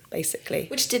genuine, basically.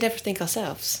 We just did everything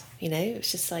ourselves. You know, it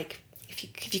was just like if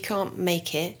you can't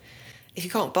make it. If you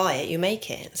can't buy it, you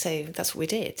make it. So that's what we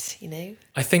did, you know.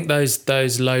 I think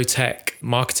those low-tech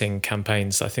marketing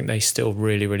campaigns, I think they still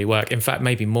really, really work. In fact,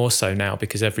 maybe more so now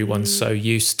because everyone's so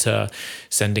used to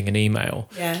sending an email.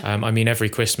 Yeah. I mean, every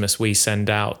Christmas we send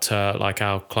out, like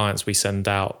our clients, we send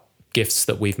out gifts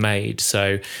that we've made.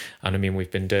 So, and I mean,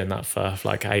 we've been doing that for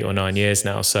like 8 or 9 years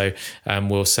now. So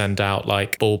we'll send out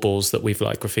like baubles that we've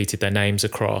like graffitied their names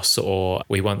across, or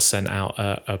we once sent out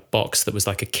a box that was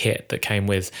like a kit that came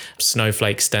with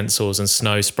snowflake stencils and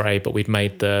snow spray, but we'd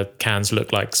made the cans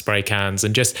look like spray cans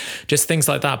and just things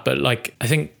like that. But like, I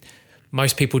think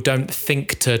most people don't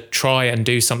think to try and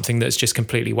do something that's just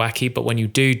completely wacky, but when you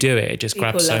do it, it just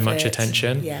People grabs so love much it.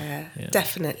 attention. Yeah,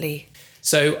 definitely.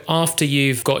 So after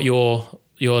you've got your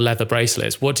leather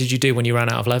bracelets, what did you do when you ran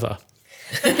out of leather?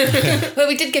 Well,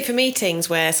 we did go for meetings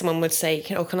where someone would say,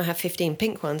 "Oh, can I have 15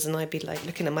 pink ones?" And I'd be like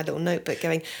looking at my little notebook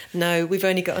going, "No, we've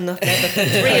only got enough leather for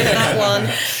 3 of that one."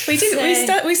 We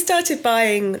did. We started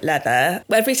buying leather.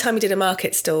 Every time we did a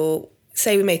market stall,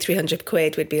 say we made 300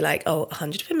 quid, we'd be like, "Oh,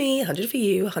 100 for me, 100 for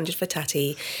you, 100 for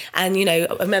Tatty." And, you know,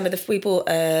 I remember we bought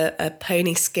a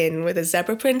pony skin with a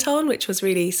zebra print on, which was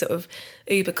really sort of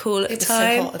uber cool at the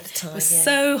time. So hot at the time. It was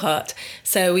so hot.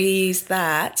 So we used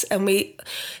that, and we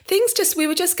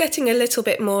were just getting a little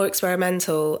bit more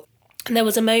experimental. And there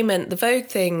was a moment, the Vogue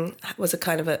thing was a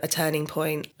kind of a turning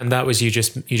point. And that was you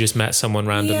just met someone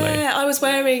randomly. Yeah, I was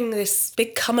wearing this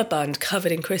big cummerbund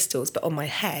covered in crystals, but on my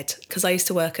head, because I used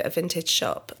to work at a vintage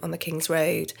shop on the King's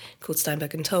Road called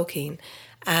Steinberg and Tolkien.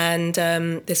 And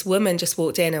this woman just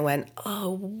walked in and went,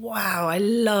 "Oh, wow, I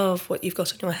love what you've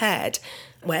got on your head.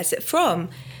 Where's it from?"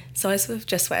 So I sort of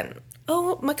just went,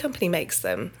 "Oh, my company makes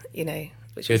them," you know.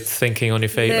 Which Good was thinking on your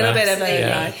feet a little there. bit of a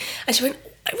Yeah. lie. And she went,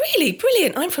 "Really?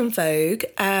 Brilliant. I'm from Vogue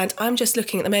and I'm just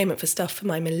looking at the moment for stuff for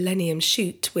my Millennium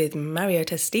shoot with Mario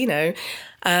Testino.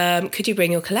 Could you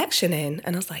bring your collection in?"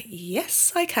 And I was like,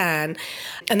 "Yes, I can."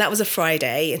 And that was a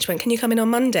Friday. And she went, "Can you come in on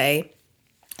Monday?"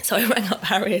 So I rang up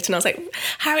Harriet and I was like,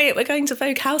 "Harriet, we're going to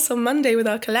Vogue House on Monday with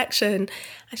our collection."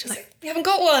 And she was like, "We haven't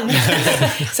got one."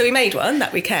 So we made one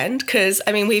that weekend because,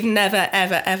 I mean, we've never,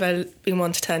 ever, ever been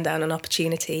one to turn down an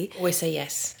opportunity. Always say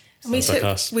yes. We Sounds like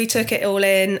us. took it all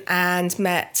in and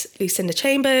met Lucinda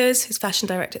Chambers, who's fashion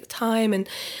director at the time, and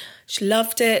she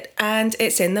loved it. And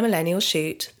it's in the Millennial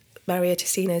shoot, Maria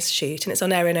Testino's shoot, and it's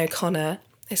on Erin O'Connor.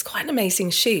 It's quite an amazing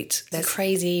shoot. It's a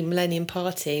crazy Millennium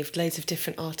party with loads of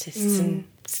different artists and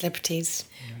celebrities.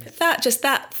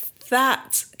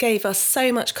 That gave us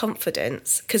so much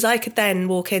confidence because I could then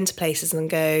walk into places and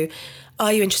go,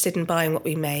 "Are you interested in buying what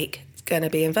we make? It's going to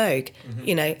be in Vogue,"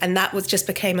 you know, and that was just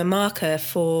became a marker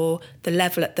for the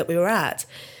level that we were at.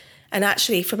 And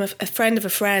actually, from a friend of a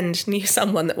friend knew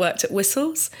someone that worked at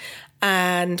Whistles,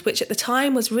 and which at the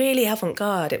time was really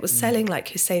avant-garde. It was selling like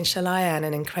Hussein Chalayan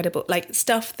and incredible, like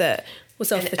stuff that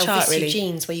was off the chart, Elvis really.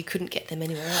 jeans where you couldn't get them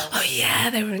anywhere else. Oh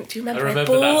yeah, they were. Do you remember? I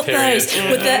remember I bought that period.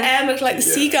 those with the M of like the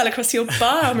seagull across your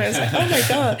bum. I was like, oh my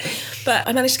god! But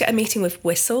I managed to get a meeting with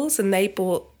Whistles, and they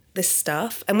bought this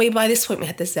stuff. And by this point we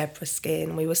had the zebra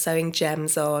skin. We were sewing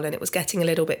gems on, and it was getting a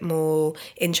little bit more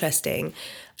interesting.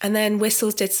 And then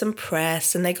Whistles did some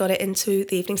press, and they got it into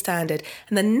the Evening Standard.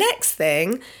 And the next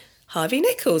thing, Harvey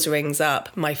Nichols rings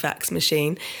up my fax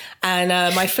machine, and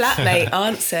my flatmate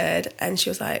answered, and she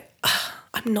was like,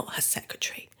 "I'm not her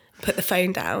secretary." Put the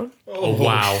phone down. Oh,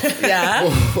 wow. Yeah,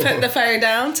 put the phone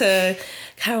down to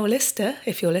Carol Lister,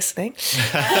 if you're listening.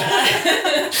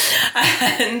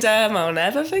 And I'll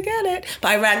never forget it. But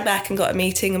I ran back and got a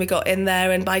meeting, and we got in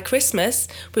there, and by Christmas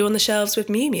we were on the shelves with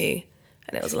Miu Miu,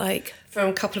 and it was like, From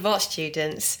a couple of art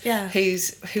students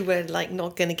who were like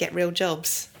not going to get real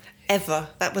jobs ever.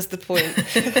 That was the point.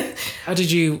 How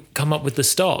did you come up with the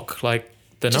stock? Like,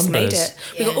 the just numbers. made it.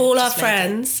 We Yeah, got all our just made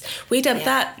friends. We'd done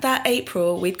that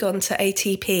April. We'd gone to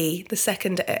ATP,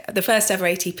 the first ever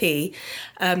ATP,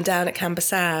 down at Camber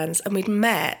Sands, and we'd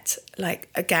met like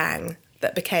a gang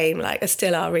that became like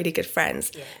still are really good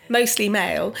friends. Mostly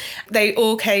male. They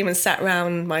all came and sat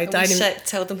round my dining room.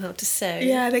 Tell them how to sew.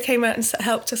 Yeah, they came out and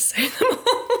helped us sew them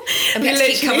all. And we had to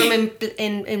keep covering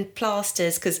them in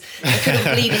plasters because they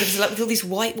couldn't bleed. And it was like with all these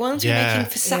white ones we're making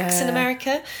for Saks in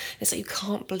America. It's like you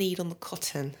can't bleed on the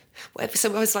cotton. Whatever.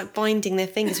 So I was like binding their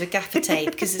fingers with gaffer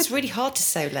tape because it's really hard to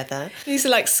sew leather. These are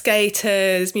like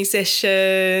skaters,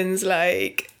 musicians,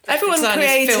 like everyone Designers,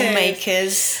 creative.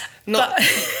 filmmakers. Not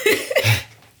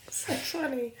So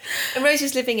funny. And Rosie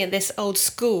was living in this old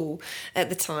school at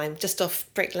the time, just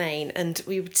off Brick Lane, and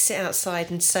we would sit outside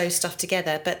and sew stuff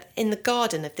together. But in the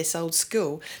garden of this old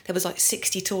school, there was like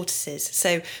 60 tortoises.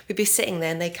 So we'd be sitting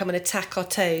there and they'd come and attack our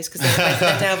toes because they'd both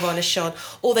their nail varnish on,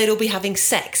 or they'd all be having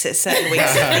sex at certain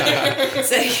weeks of the year.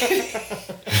 So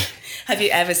Have you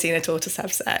ever seen a tortoise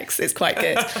have sex? It's quite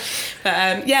good.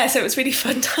 But so it was really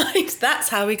fun times. That's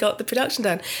how we got the production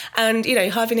done. And,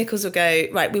 Harvey Nichols would go,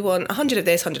 right, we want 100 of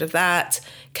this, 100 of that.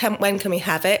 When can we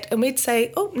have it? And we'd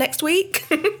say, oh, next week.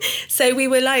 So we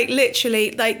were like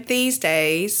literally like these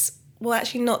days, well,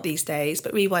 actually not these days,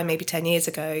 but rewind maybe 10 years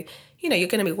ago, you're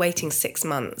going to be waiting 6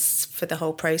 months for the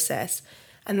whole process.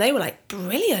 And they were like,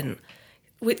 brilliant.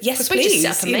 Yes, we please.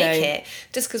 just sat up and make it.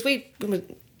 Just because we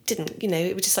didn't,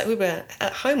 it was just like we were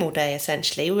at home all day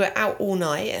essentially. We were out all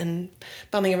night and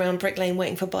bumming around Brick Lane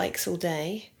waiting for bikes all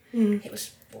day. It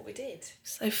was what we did.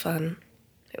 So fun.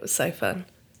 It was so fun.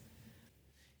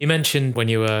 You mentioned when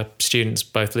you were students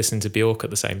both listened to Bjork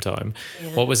at the same time.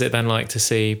 Yeah. What was it then like to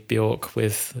see Bjork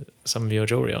with some of your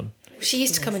jewellery on? She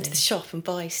used to come into the shop and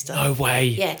buy stuff. No way.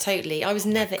 Yeah, totally. I was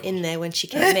never in there when she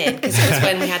came in because it was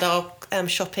when we had our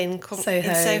shop in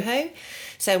Soho.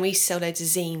 So we used to sell loads of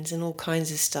zines and all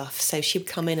kinds of stuff. So she would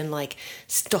come in and like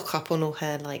stock up on all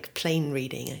her like plain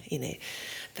reading,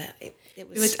 But it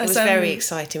was very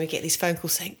exciting. We get these phone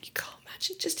calls saying, "You can't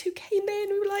imagine just who came in."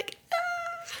 We were like, ah.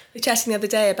 We were chatting the other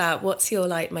day about what's your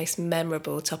like most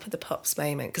memorable Top of the Pops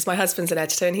moment, because my husband's an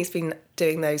editor and he's been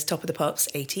doing those Top of the Pops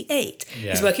 88.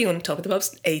 Yeah. He's working on Top of the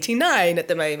Pops 89 at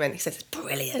the moment. He says it's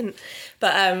brilliant.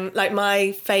 But like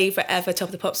my favourite ever Top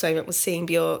of the Pops moment was seeing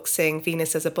Bjork sing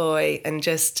Venus as a Boy, and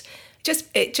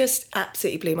it just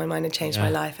absolutely blew my mind and changed my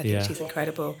life. I think she's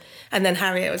incredible. And then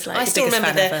Harriet was like I the still biggest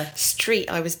remember fan the ever. street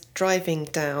I was driving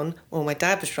down, or my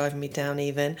dad was driving me down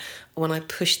even, when I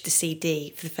pushed the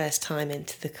CD for the first time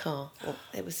into the car.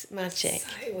 It was magic.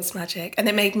 It was magic. And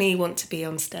it made me want to be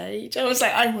on stage. I was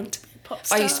like, I want to be a pop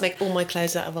star. I used to make all my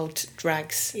clothes out of old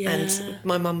rags, and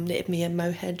my mum knitted me a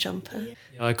mohair jumper.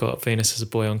 Yeah, I got Venus as a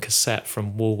Boy on cassette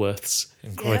from Woolworths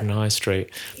in Croydon High Street.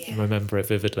 I remember it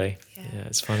vividly. Yeah,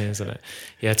 it's funny, isn't it?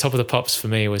 Yeah, Top of the Pops for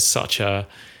me was such a,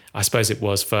 I suppose it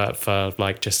was for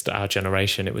like just our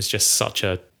generation, it was just such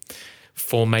a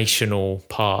formational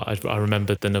part. I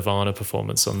remember the Nirvana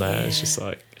performance on there. It's just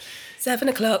like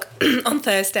 7:00 on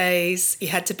Thursdays. You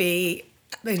had to be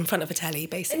in front of a telly, And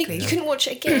basically. you couldn't watch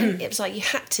it again. It was like you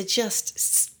had to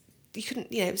just... You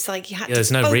couldn't, it was like you had to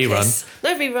there's no focus. rerun.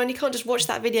 No rerun. You can't just watch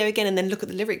that video again and then look at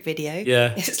the lyric video.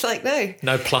 Yeah. It's like, no.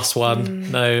 no +1,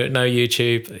 no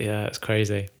YouTube. Yeah, it's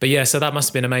crazy. But yeah, so that must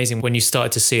have been amazing when you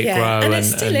started to see it grow. And it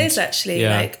still is actually.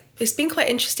 yeah. Like it's been quite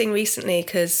interesting recently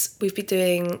because we've been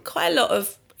doing quite a lot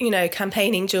of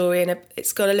campaigning jewelry, and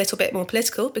it's got a little bit more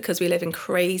political because we live in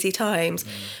crazy times.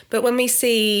 But when we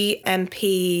see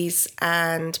MPs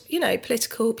and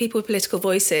political people with political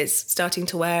voices starting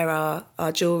to wear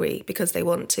our jewelry because they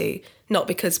want to, not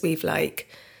because we've like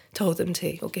told them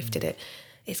to or gifted it,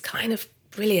 it's kind of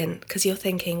brilliant because you're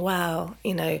thinking, wow,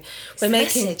 we're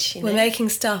making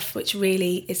stuff which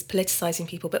really is politicizing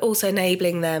people, but also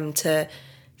enabling them to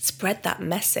spread that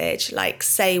message, like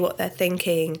say what they're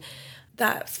thinking.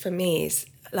 That for me is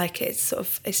like it's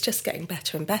just getting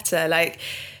better and better. Like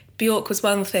Bjork was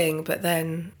one thing, but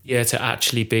then to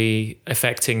actually be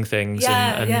affecting things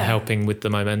and helping with the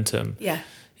momentum. Yeah,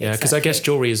 because I guess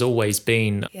jewelry has always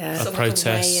been a Sort of protest.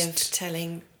 like a way of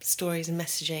telling stories and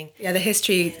messaging. Yeah, the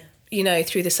history,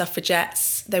 through the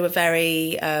suffragettes, they were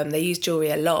very they used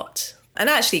jewelry a lot, and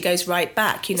actually it goes right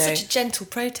back. It's such a gentle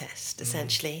protest,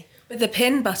 essentially. But the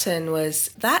pin button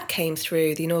that came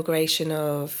through the inauguration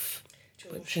of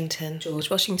George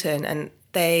Washington, and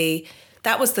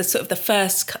that was the sort of the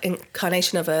first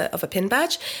incarnation of a pin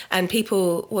badge, and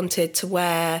people wanted to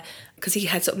wear because he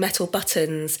had sort of metal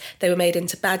buttons. They were made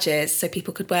into badges so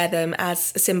people could wear them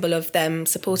as a symbol of them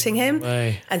supporting him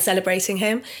Way. and celebrating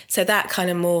him. So that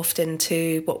kind of morphed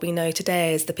into what we know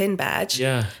today as the pin badge.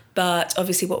 Yeah. But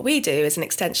obviously what we do is an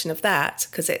extension of that,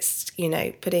 because it's, you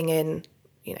know, putting in,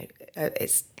 you know,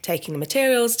 it's taking the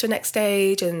materials to the next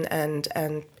stage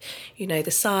and you know,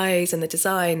 the size and the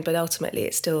design, but ultimately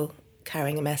it's still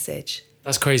carrying a message.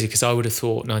 That's crazy, because I would have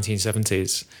thought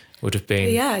 1970s would have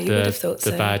been Yeah, you would have thought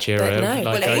the so. badge era. But no.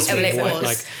 Like, Well, I was it thinking, was. what,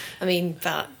 like, I mean,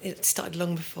 but it started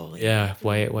long before. yeah,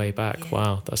 way back. Yeah.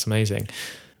 Wow, that's amazing.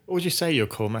 What would you say your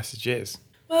core message is?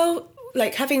 Well,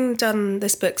 like having done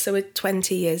this book, so we're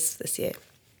 20 years this year,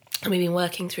 and we've been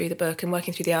working through the book and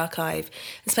working through the archive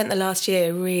and spent the last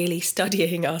year really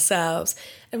studying ourselves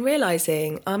and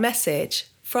realising our message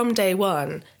from day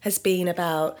one has been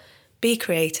about be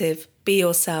creative, be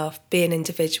yourself, be an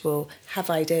individual, have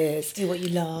ideas, Do what you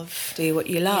love. do what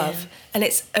you love. Yeah. And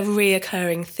it's a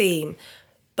reoccurring theme.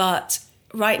 But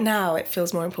right now it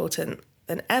feels more important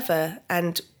than ever.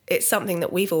 And it's something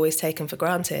that we've always taken for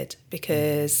granted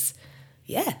because,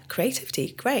 yeah,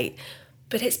 creativity, great.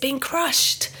 But it's being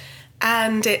crushed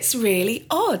and it's really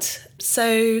odd.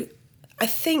 So I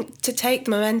think to take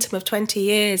the momentum of 20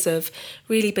 years of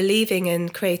really believing in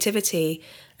creativity,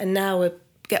 and now we've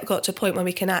got to a point where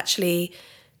we can actually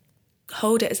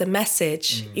hold it as a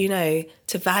message, you know,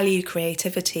 to value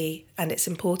creativity and its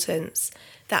importance,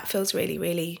 that feels really,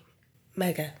 really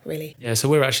mega, really. Yeah, so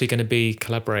we're actually going to be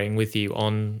collaborating with you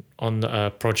on a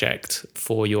project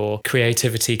for your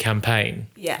creativity campaign.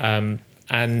 Yeah.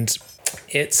 And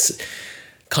it's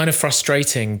kind of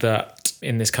frustrating that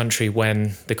in this country,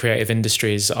 when the creative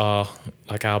industries are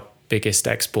like our biggest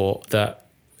export, that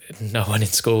no one in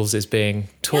schools is being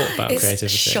taught about It's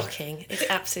creativity. Shocking. It's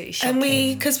absolutely shocking.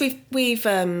 And because we've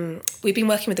been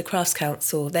working with the Crafts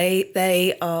Council,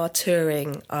 they are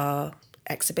touring our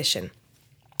exhibition,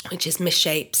 which is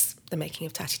Misshapes, The Making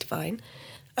of Tatty Divine,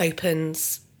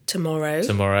 opens tomorrow.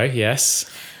 Tomorrow,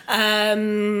 yes.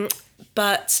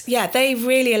 But yeah, they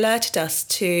really alerted us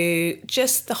to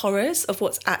just the horrors of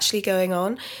what's actually going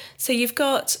on. So you've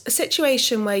got a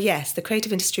situation where, yes, the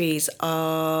creative industries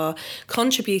are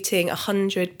contributing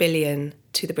 100 billion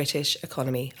to the British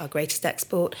economy, our greatest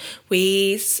export.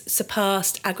 We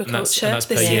surpassed agriculture and that's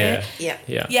per this year. year.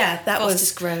 Yeah. Yeah,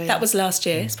 Fastest growing. that was last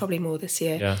year. It's probably more this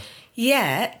year. Yeah.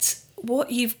 Yet,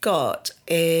 what you've got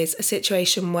is a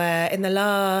situation where in the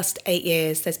last 8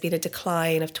 years, there's been a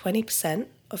decline of 20%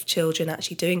 of children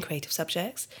actually doing creative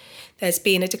subjects. There's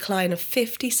been a decline of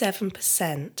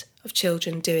 57% of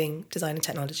children doing design and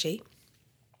technology.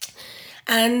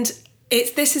 And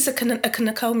this is a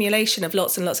accumulation of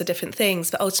lots and lots of different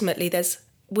things, but ultimately there's,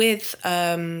 with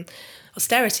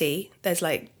austerity, there's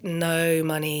like no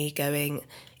money going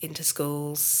into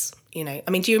schools. You know,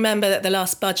 I mean, do you remember that the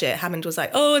last budget, Hammond was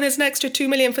like, oh, and there's an extra 2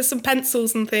 million for some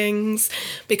pencils and things,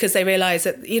 because they realised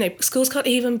that, you know, schools can't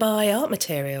even buy art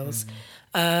materials.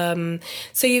 So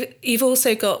you've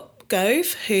also got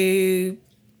Gove, who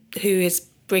is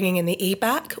bringing in the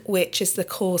EBAC, which is the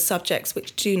core subjects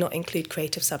which do not include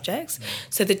creative subjects.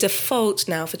 So the default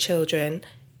now for children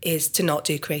is to not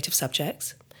do creative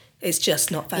subjects. It's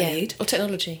just not valued. Or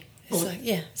technology. It's like,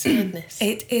 it's madness.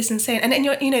 It is insane. And then,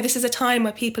 you know, this is a time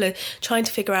where people are trying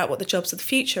to figure out what the jobs of the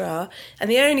future are. And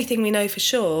the only thing we know for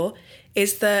sure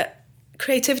is that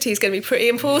creativity is going to be pretty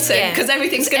important because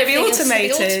everything's going to be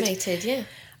automated. Yeah.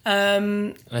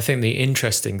 And I think the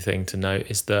interesting thing to note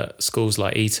is that schools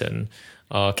like Eton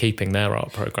are keeping their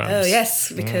art programmes. Oh,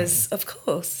 yes, because, of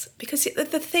course. Because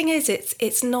the thing is,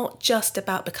 it's not just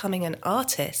about becoming an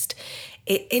artist.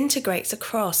 It integrates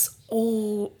across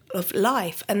all of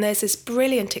life. And there's this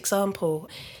brilliant example,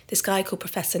 this guy called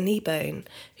Professor Kneebone,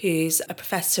 who's a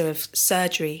professor of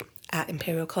surgery at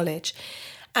Imperial College.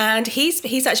 And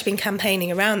he's actually been campaigning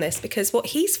around this, because what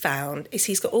he's found is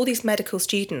he's got all these medical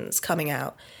students coming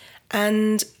out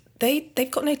and they've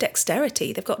got no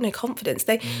dexterity, they've got no confidence.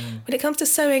 When it comes to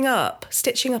sewing up,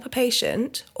 stitching up a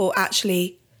patient, or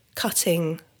actually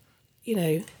cutting, you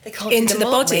know, They can't into do the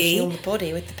mark body, making on the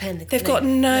body with the pen. they've got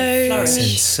no That's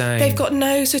flourish. insane. they've got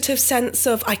no sort of sense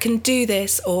of I can do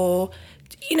this, or,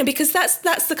 you know, because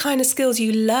that's the kind of skills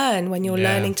you learn when you're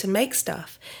learning to make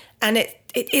stuff. And it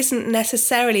isn't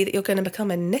necessarily that you're going to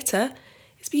become a knitter.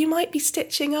 You might be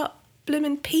stitching up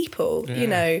blooming people, you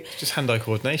know. It's just hand-eye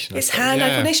coordination. It's hand-eye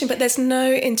coordination, but there's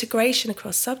no integration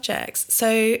across subjects.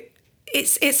 So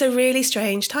it's a really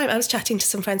strange time. I was chatting to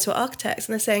some friends who are architects,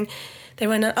 and they're saying they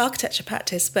run an architecture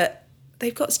practice, but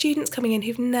they've got students coming in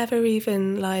who've never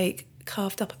even, like,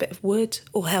 carved up a bit of wood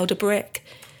or held a brick.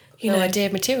 you no know. idea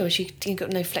of materials. You've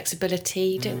got no flexibility.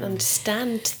 You don't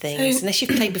understand things. Unless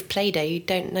you've played with Play-Doh, you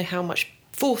don't know how much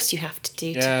force you have to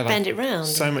do to bend it round.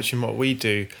 So much in what we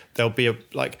do, there'll be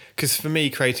because for me,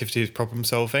 creativity is problem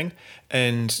solving,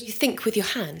 and You think with your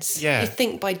hands. Yeah. You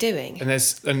think by doing.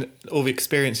 and all the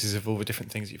experiences of all the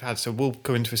different things you've had. So we'll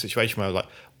go into a situation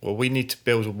where we need to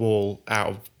build a wall out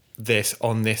of this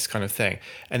on this kind of thing,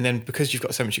 and then because you've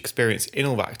got so much experience in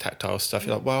all that tactile stuff,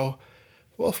 you're like, well,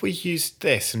 what if we used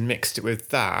this and mixed it with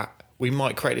that? We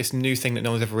might create this new thing that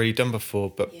no one's ever really done before,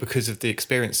 but because of the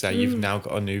experience there, you've now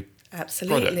got a new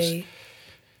Absolutely. product.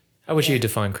 How would you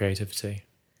define creativity?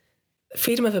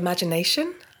 Freedom of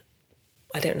imagination.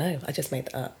 I don't know. I just made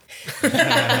that up.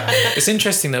 It's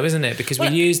interesting though, isn't it? Because we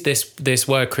use this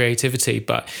word creativity,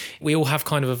 but we all have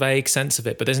kind of a vague sense of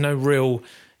it, but there's no real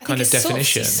kind of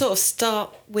definition. You sort of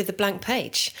start with a blank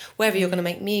page, whether you're going to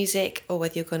make music or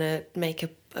whether you're going to make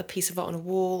a piece of art on a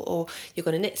wall or you're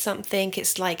going to knit something.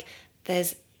 It's like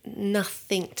there's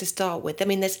nothing to start with. I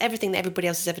mean, there's everything that everybody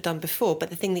else has ever done before, but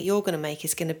the thing that you're going to make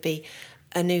is going to be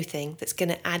a new thing that's going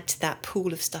to add to that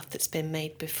pool of stuff that's been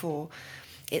made before.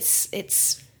 It's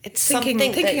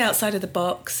thinking outside of the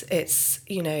box. It's,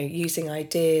 you know, using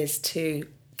ideas to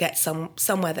get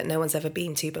somewhere that no one's ever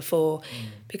been to before,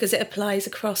 because it applies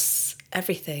across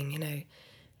everything, you know,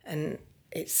 and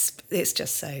it's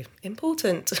just so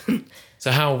important.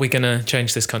 So how are we going to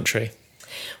change this country?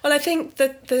 Well, I think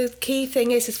that the key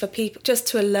thing is for people just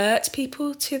to alert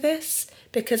people to this,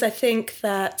 because I think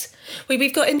that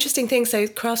we've got interesting things. So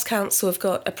Crafts Council have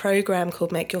got a programme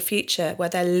called Make Your Future, where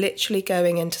they're literally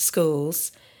going into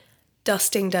schools,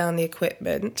 dusting down the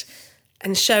equipment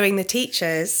and showing the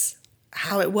teachers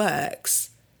how it works.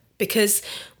 Because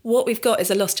what we've got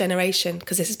is a lost generation,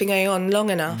 because this has been going on long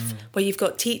enough, where you've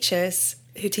got teachers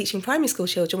who are teaching primary school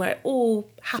children where it all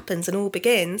happens and all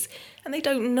begins, and they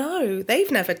don't know. They've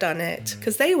never done it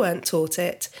because they weren't taught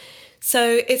it.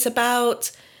 So it's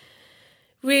about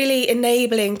really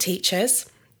enabling teachers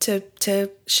to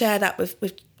share that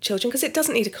with children, because it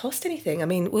doesn't need to cost anything. I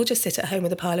mean, we'll just sit at home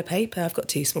with a pile of paper. I've got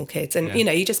 2 small kids, and you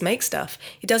know, you just make stuff.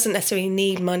 It doesn't necessarily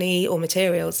need money or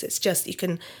materials. It's just you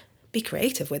can be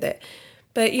creative with it.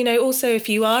 But, you know, also if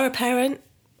you are a parent,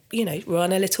 you know,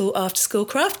 run a little after-school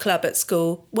craft club at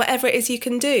school, whatever it is you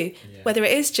can do, whether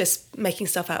it is just making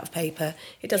stuff out of paper,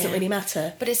 it doesn't really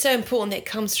matter. But it's so important that it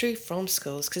comes through from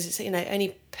schools, because it's, you know,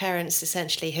 only parents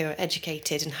essentially who are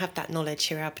educated and have that knowledge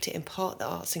who are able to impart the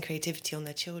arts and creativity on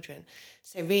their children.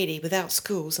 So really, without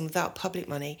schools and without public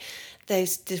money,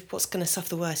 what's going to suffer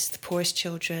the worst is the poorest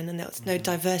children, and there's no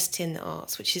diversity in the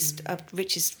arts, which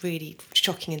is really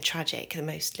shocking and tragic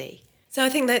mostly. So I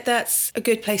think that that's a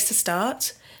good place to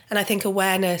start. And I think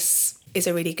awareness is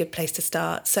a really good place to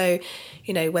start. So,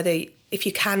 you know, if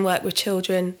you can work with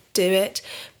children, do it.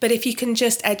 But if you can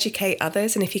just educate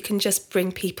others and if you can just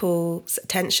bring people's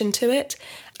attention to it.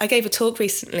 I gave a talk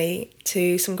recently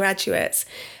to some graduates,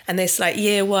 and this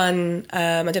year 1,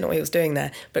 I don't know what he was doing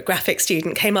there, but graphic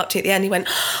student came up to me at the end. He went,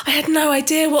 I had no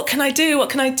idea. What can I do?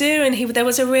 And there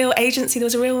was a real agency. There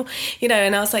was a real, you know,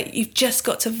 and I was like, you've just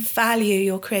got to value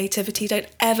your creativity. Don't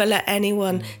ever let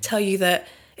anyone tell you that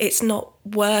it's not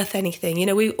worth anything. You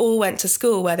know, we all went to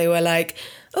school where they were like,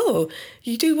 oh,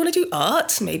 you do want to do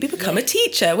art? Maybe become a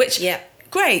teacher, which,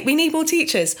 great, we need more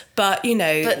teachers. But, you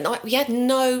know... But we had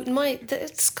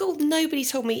at school, nobody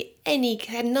told me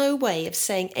had no way of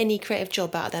saying any creative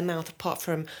job out of their mouth apart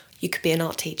from, you could be an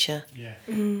art teacher. Yeah.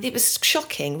 It was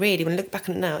shocking, really, when I look back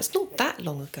on it now. It's not that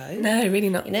long ago. No, really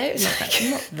not. You know, it's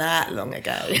not that long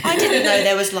ago. I didn't know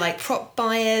there was prop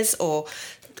buyers or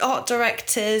art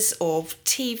directors or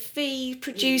TV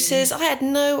producers. I had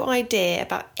no idea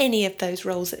about any of those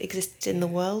roles that existed in the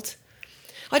world.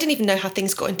 I didn't even know how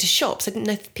things got into shops. I didn't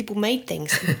know if people made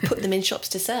things and put them in shops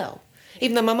to sell.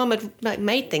 Even though my mum had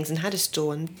made things and had a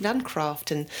store and done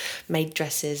craft and made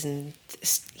dresses and,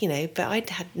 you know, but I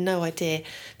had no idea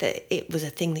that it was a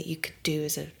thing that you could do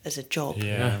as a job.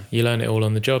 Yeah, you learn it all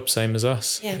on the job, same as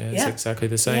us. It's exactly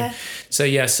the same. So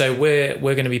we're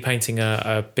going to be painting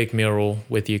a big mural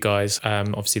with you guys.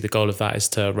 Obviously the goal of that is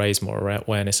to raise more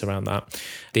awareness around that.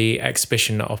 The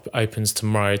exhibition opens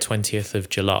tomorrow, 20th of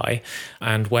July.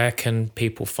 And where can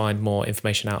people find more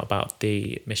information out about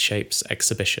the Misshapes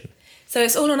exhibition? So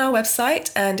it's all on our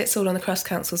website, and it's all on the Crafts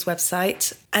Council's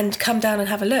website. And come down and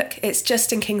have a look. It's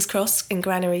just in King's Cross in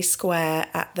Granary Square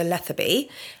at the Letherby,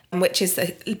 which is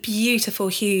a beautiful,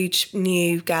 huge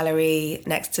new gallery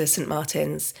next to St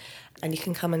Martin's. And you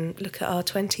can come and look at our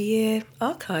 20-year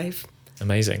archive.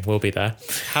 Amazing. We'll be there.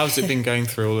 How's it been going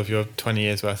through all of your 20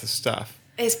 years worth of stuff?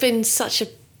 It's been such a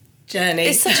journey.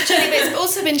 It's such a journey, but it's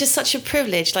also been just such a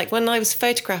privilege. Like when I was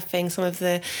photographing some of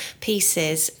the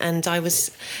pieces, and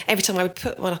every time I would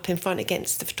put one up in front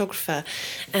against the photographer,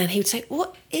 and he would say,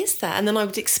 "What is that?" And then I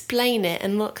would explain it,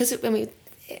 and because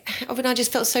I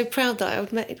just felt so proud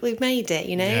that we've made it.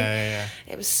 You know, Yeah.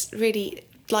 It was really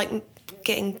like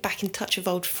getting back in touch with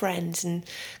old friends and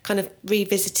kind of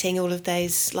revisiting all of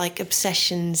those like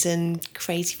obsessions and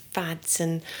crazy fads,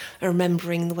 and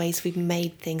remembering the ways we've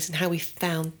made things and how we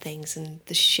found things and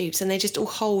the shoots, and they just all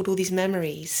hold all these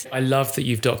memories. I love that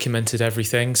you've documented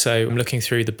everything. So I'm looking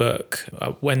through the book.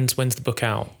 When's the book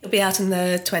out? It'll be out on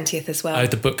the 20th as well. Oh,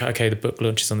 the book. Okay, the book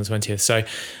launches on the 20th. So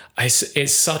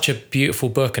it's such a beautiful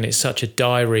book, and it's such a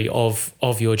diary of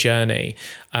your journey.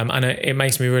 And it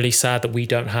makes me really sad that we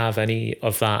don't have any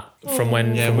of that from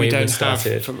when we we don't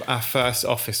started. have from our first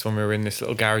office when we were in this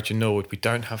little garage in Norwood. We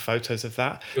don't have photos of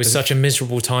that. It was such a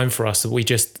miserable time for us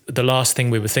that the last thing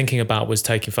we were thinking about was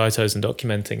taking photos and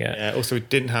documenting it. Yeah. Also, we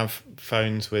didn't have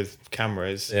phones with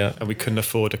cameras, Yeah. and we couldn't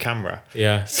afford a camera.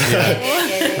 Yeah,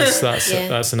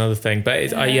 that's another thing. But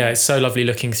it's so lovely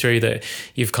looking through that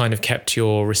you've kind of kept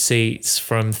your receipts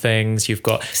from things. You've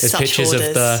got Such pictures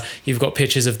orders. you've got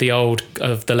pictures of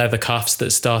the leather cuffs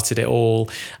that started it all,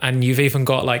 and you've even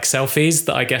got like selfies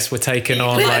that I guess were taken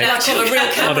on like on a real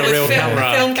camera, on a real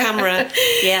camera. film camera.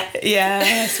 Yeah.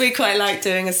 Yes, we quite like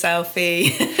doing a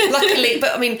selfie. Luckily,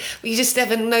 but I mean, you just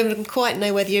never quite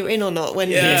know whether you're in or not when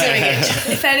you're doing it.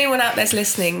 If anyone out there's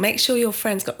listening, make sure your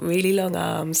friend's got really long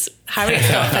arms.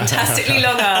 Harriet's got fantastically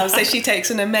long arms, so she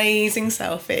takes an amazing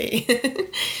selfie.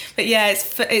 But yeah,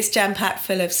 it's jam-packed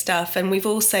full of stuff, and we've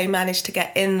also managed to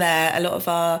get in there a lot of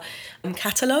our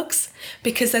catalogues,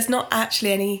 because there's not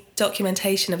actually any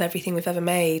documentation of everything we've ever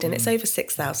made, and it's over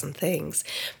 6,000 things.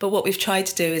 But what we've tried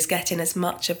to do is get in as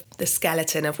much of the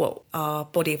skeleton of what our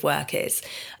body of work is.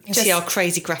 See our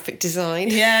crazy graphic design.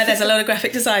 Yeah, there's a lot of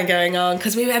graphic design going on,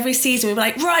 because every season we were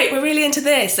like, right, we're really into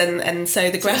this, and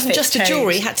so the graphics It wasn't just a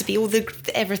jewellery, it changed. had to be all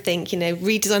the everything,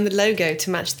 redesign the logo to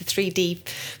match the 3D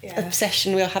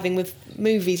obsession we are having with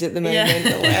movies at the moment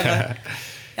or whatever.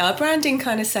 Our branding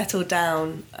kind of settled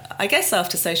down, I guess,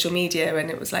 after social media, and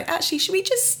it was like, actually, should we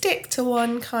just stick to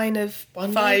one kind of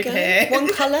vibe logo, here?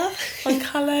 one colour. One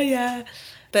colour, yeah.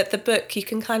 But the book, you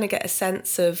can kind of get a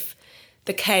sense of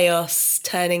the chaos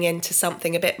turning into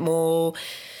something a bit more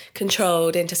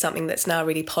controlled, into something that's now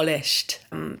really polished.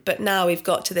 But now we've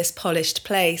got to this polished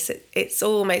place. It's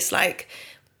almost like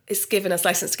it's given us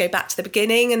license to go back to the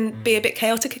beginning and be a bit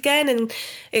chaotic again. And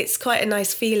it's quite a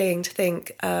nice feeling to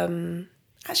think,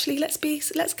 actually, let's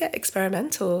get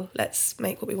experimental. Let's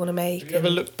make what we want to make. Have you ever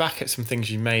looked back at some things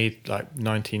you made like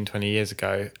 19, 20 years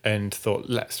ago and thought,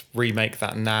 let's remake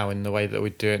that now in the way that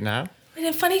we'd do it now? In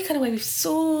a funny kind of way, we've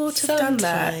sort of done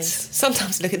that.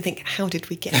 Sometimes look and think, how did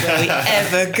we get where we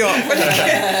ever got?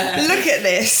 Look at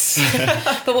this.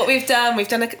 But what we've done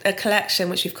a collection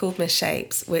which we've called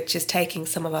Misshapes, which is taking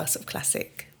some of our sort of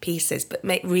classic pieces but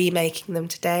remaking them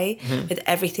today with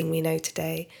everything we know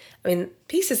today. I mean,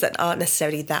 pieces that aren't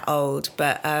necessarily that old,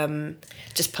 but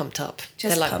Just pumped up.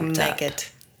 Just They're like pumped mega up. good.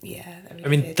 yeah. they're really I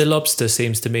mean, good. the lobster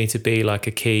seems to me to be like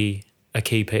a key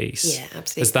piece. Yeah,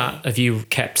 absolutely. Have you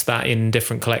kept that in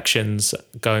different collections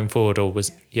going forward, or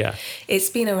was It's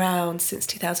been around since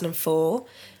 2004.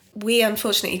 We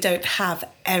unfortunately don't have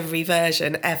every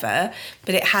version ever,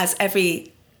 but it has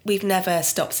we've never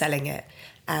stopped selling it.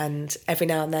 And every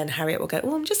now and then Harriet will go,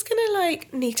 oh, I'm just going to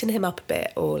like neaten him up a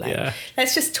bit, or like,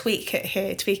 let's just tweak it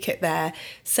here, tweak it there.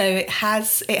 So it has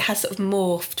sort of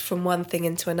morphed from one thing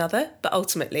into another, but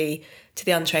ultimately to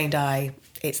the untrained eye,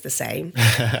 it's the same.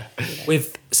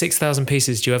 With 6,000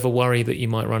 pieces, do you ever worry that you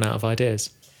might run out of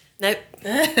ideas? Nope.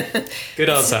 Good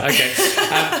answer. Okay.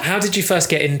 How did you first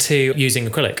get into using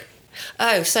acrylic?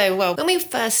 Oh, so, well, when we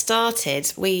first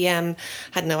started, we had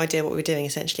no idea what we were doing,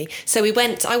 essentially. So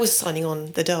I was signing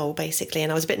on the doll, basically,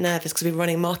 and I was a bit nervous because we were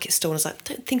running a market stall, and I was like,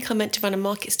 I don't think I'm meant to run a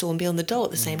market stall and be on the doll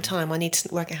at the same time. I need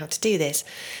to work out how to do this.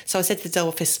 So I said to the doll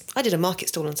office, I did a market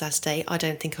stall on Saturday. I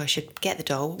don't think I should get the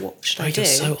doll. What should I do? You're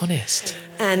so honest.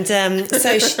 And so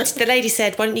the lady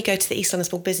said, why don't you go to the East London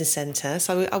Small Business Centre?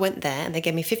 So I went there, and they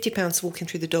gave me £50 to walk in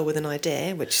through the door with an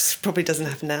idea, which probably doesn't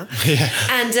happen now.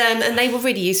 And they were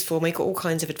really useful. We got all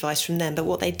kinds of advice from them. But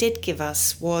what they did give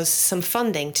us was some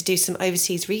funding to do some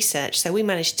overseas research. So we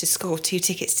managed to score 2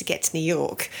 tickets to get to New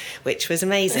York, which was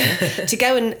amazing, to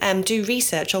go and do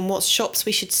research on what shops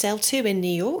we should sell to in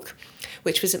New York,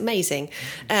 which was amazing.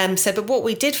 But what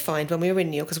we did find when we were in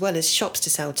New York, as well as shops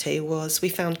to sell to, was we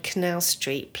found Canal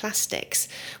Street Plastics,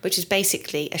 which is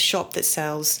basically a shop that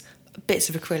sells bits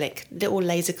of acrylic, little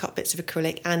laser cut bits of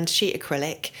acrylic and sheet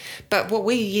acrylic. But what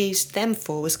we used them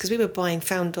for was because we were buying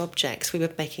found objects. We were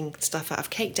making stuff out of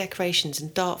cake decorations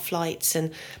and dart flights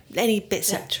and any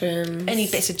bits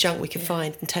of junk we could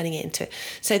find and turning it into it.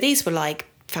 So these were like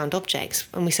found objects,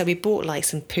 and we bought like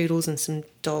some poodles and some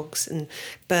dogs and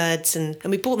birds, and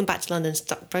we brought them back to London and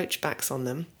stuck brooch backs on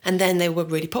them, and then they were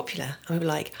really popular, and we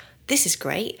were like, this is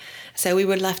great. So we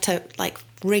were left out like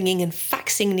ringing and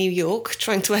faxing New York,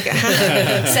 trying to work out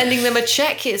how sending them a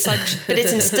check. It's like, but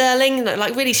it's in sterling,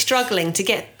 like really struggling to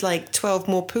get like 12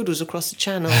 more poodles across the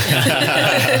channel.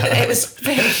 It was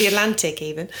the Atlantic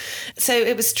even. So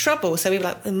it was trouble. So we were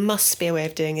like, there must be a way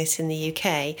of doing this in the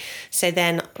UK. So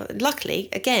then luckily,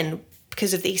 again,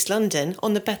 because of East London,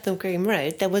 on the Bethnal Green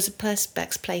Road, there was a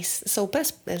Perspex place,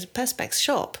 there's a Perspex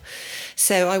shop.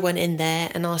 So I went in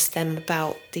there and asked them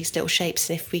about these little shapes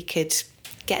and if we could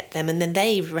get them. And then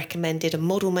they recommended a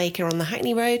model maker on the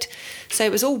Hackney Road. So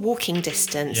it was all walking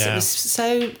distance. Yeah. It was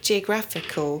so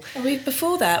geographical.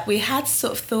 Before that, we had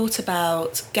sort of thought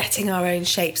about getting our own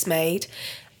shapes made,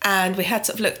 and we had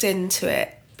sort of looked into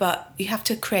it. But you have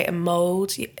to create a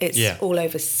mould. It's all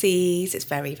overseas. It's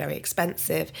very, very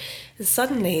expensive. And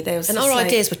suddenly there was... And our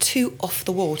ideas were too off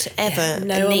the wall to ever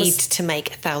need to make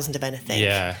 1,000 of anything.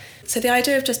 Yeah. So the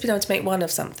idea of just being able to make one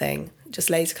of something, just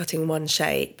laser cutting one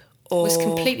shape, or... was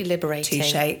completely liberating. 2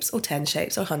 shapes, or 10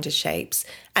 shapes, or 100 shapes.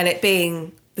 And it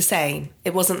being the same.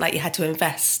 It wasn't like you had to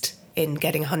invest in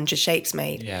getting 100 shapes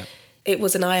made. Yeah. It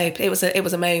was an eye-opener. It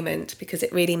was a moment, because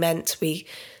it really meant we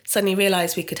suddenly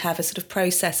realised we could have a sort of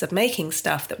process of making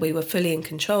stuff that we were fully in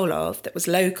control of, that was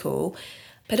local,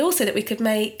 but also that we could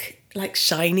make like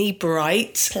shiny,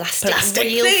 bright plastic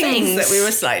real things that we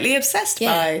were slightly obsessed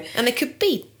by. And they could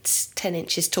be 10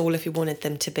 inches tall if we wanted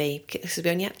them to be, because we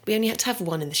only had to have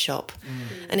one in the shop.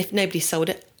 And if nobody sold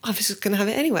it, I was just going to have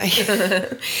it anyway.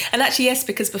 And actually, yes,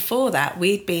 because before that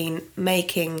we'd been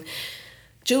making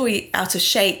jewellery out of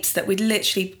shapes that we'd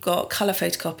literally got colour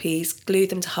photocopies,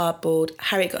 glued them to hardboard.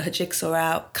 Harriet got her jigsaw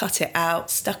out, cut it out,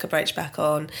 stuck a brooch back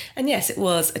on. And yes, it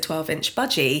was a 12-inch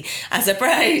budgie as a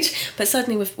brooch. But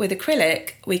suddenly with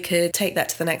acrylic, we could take that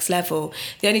to the next level.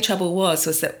 The only trouble was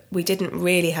that we didn't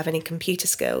really have any computer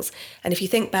skills. And if you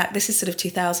think back, this is sort of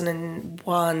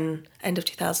 2001, end of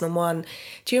 2001.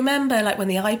 Do you remember like when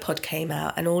the iPod came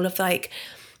out and all of like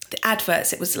the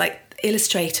adverts, it was like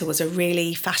Illustrator was a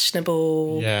really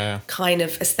fashionable kind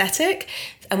of aesthetic,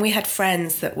 and we had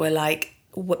friends that were like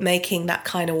making that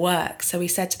kind of work. So we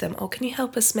said to them, can you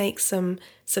help us make some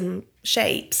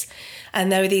shapes?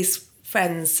 And there were these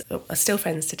friends, are still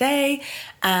friends today,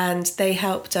 and they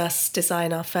helped us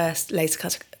design our first laser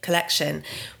cut collection,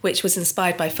 which was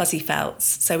inspired by fuzzy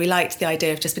felts. So we liked the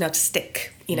idea of just being able to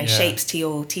stick shapes to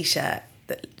your t-shirt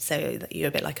so that you're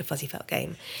a bit like a fuzzy felt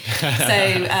game.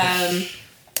 So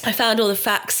I found all the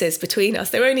faxes between us.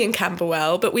 They were only in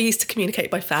Camberwell, but we used to communicate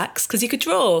by fax because you could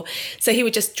draw. So he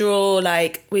would just draw,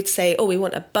 like, we'd say, we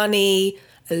want a bunny,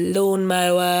 a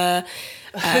lawnmower,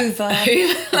 a Hoover,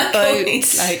 like all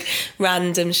these, like,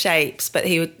 random shapes. But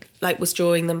he would, was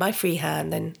drawing them by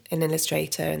freehand then in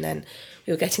Illustrator, and then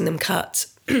we were getting them cut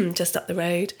just up the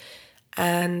road.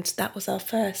 And that was our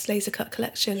first laser cut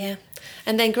collection. Yeah.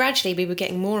 And then gradually we were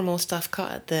getting more and more stuff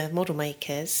cut at the model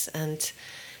makers, and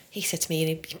he said to me,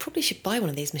 you probably should buy one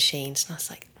of these machines. And I was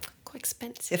like, quite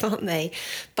expensive, aren't they?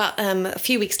 But a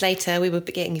few weeks later, we were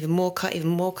getting even more cut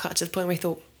to the point where we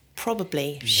thought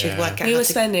probably should work out. We were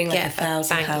spending like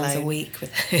 £1,000 a week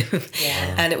with him.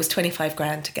 And it was 25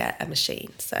 grand to get a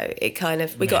machine. So it kind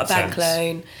of, we got a bank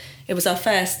loan. It was our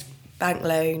first bank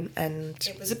loan, and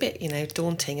it was a bit,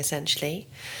 daunting essentially.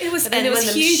 It was, but then and it was when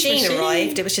a the huge machine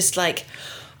arrived, it was just like,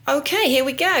 okay, here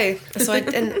we go. So I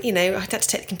had to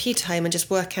take the computer home and just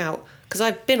work out, because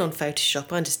I've been on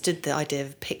Photoshop, I understood the idea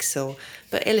of a pixel,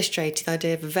 but Illustrator, the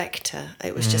idea of a vector,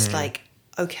 it was just like,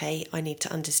 okay, I need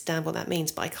to understand what that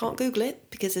means, but I can't Google it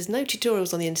because there's no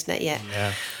tutorials on the internet yet.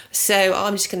 Yeah. So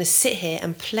I'm just going to sit here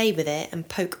and play with it and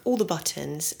poke all the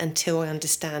buttons until I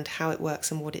understand how it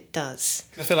works and what it does.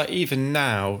 I feel like even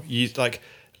now, like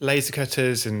laser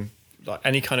cutters and like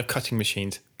any kind of cutting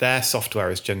machines, their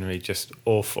software is generally just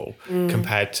awful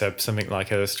compared to something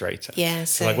like Illustrator. Yeah.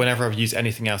 So like whenever I've used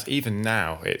anything else, even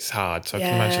now, it's hard. So I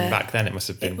can imagine back then it must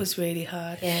have been. It was really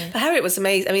hard. Yeah. But Harriet was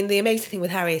amazing. I mean, the amazing thing with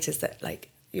Harriet is that like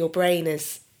your brain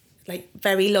is like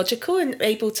very logical and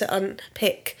able to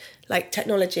unpick like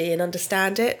technology and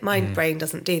understand it. My brain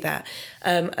doesn't do that.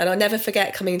 And I'll never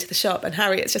forget coming into the shop and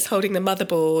Harriet's just holding the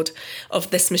motherboard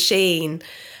of this machine.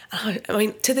 I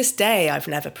mean, to this day, I've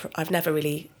never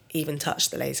really even touch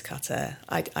the laser cutter.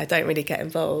 I don't really get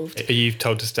involved. Are you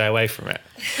told to stay away from it?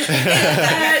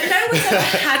 No one's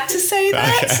ever had to say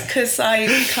that because I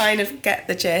kind of get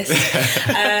the gist.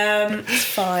 It's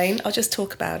fine. I'll just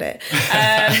talk about it.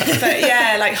 But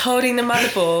yeah, like holding the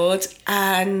motherboard,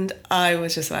 and I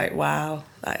was just like, wow,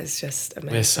 that is just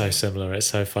amazing. We're so similar. It's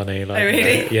so funny. Like, Oh,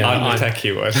 really? Yeah, I'm the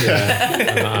techie one.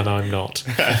 yeah, and I'm not.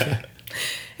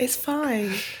 It's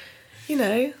fine. You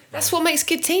know, That's what makes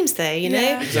good teams, though. You know,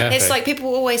 Yeah. Exactly. It's like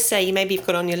people always say, maybe you've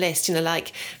got on your list. You know,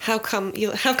 like how come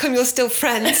you're still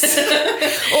friends,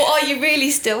 or are you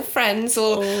really still friends,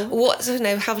 or what? You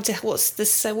know, how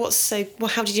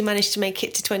did you manage to make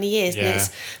it to 20 years? And Yeah. it's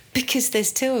because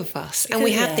there's two of us, and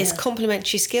we have this Yeah.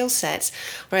 complementary skill sets.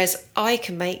 Whereas I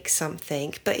can make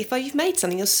something, but if you've made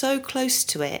something, you're so close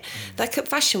to it. Like at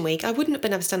Fashion Week, I wouldn't have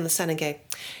been able to stand on the stand and go,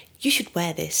 "You should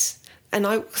wear this."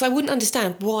 Because I wouldn't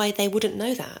understand why they wouldn't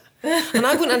know that. And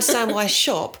I wouldn't understand why a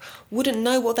shop wouldn't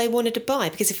know what they wanted to buy.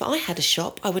 Because if I had a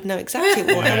shop, I would know exactly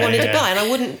what I wanted to buy.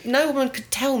 And no one could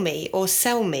tell me or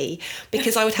sell me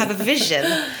because I would have a vision.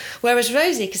 Whereas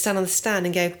Rosie could stand on the stand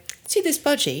and go, "See this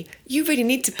budgie? You really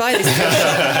need to buy this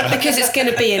budgie because it's going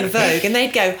to be in vogue." And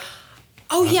they'd go,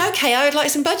 "Oh yeah, okay, I would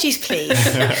like some budgies, please."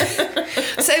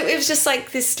 So it was just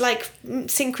like this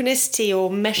synchronicity or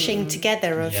meshing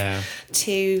together of Yeah.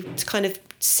 two kind of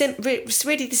it's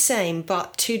really the same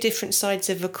but two different sides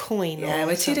of a coin. yeah, or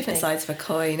we're two different something. sides of a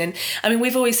coin. And I mean,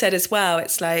 we've always said as well,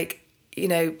 it's like, you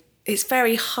know, it's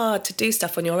very hard to do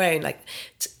stuff on your own. Like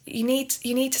you need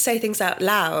to say things out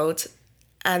loud,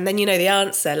 and then you know the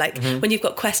answer. Like when you've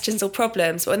got questions or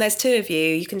problems, but when there's two of you,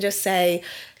 you can just say,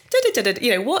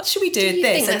 you know, what should we do with You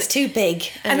this? think that's too big,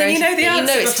 and then you know the You know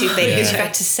answer it's too before- big because Yeah. you've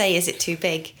had to say, "Is it too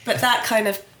big?" But that kind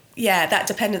of, that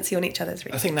dependency on each other is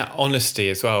really I think that honesty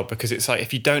as well, because it's like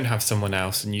if you don't have someone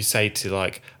else and you say to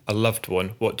like a loved one,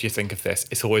 "What do you think of this?"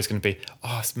 It's always going to be,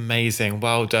 "Oh, it's amazing,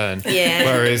 well done." Yeah.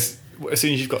 Whereas as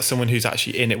soon as you've got someone who's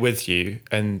actually in it with you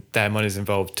and their money's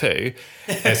involved too,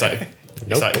 it's like,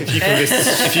 it's like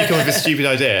if you come with a stupid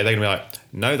idea, they're going to be like,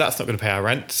 "No, that's not going to pay our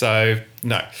rent." So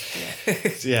no.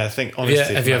 Yeah, I think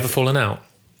honesty. Have you ever fallen out?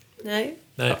 No.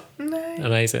 No. No.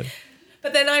 Amazing.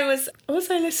 But then I was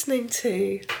also listening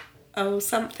to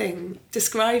something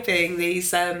describing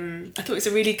these. I thought it was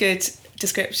a really good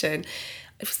description.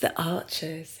 It was the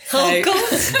Archers. Oh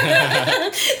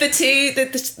God.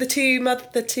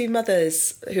 the two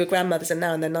mothers who are grandmothers and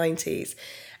now in their 90s,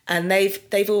 and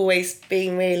they've always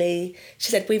been really.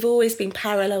 She said, "We've always been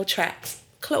parallel tracks,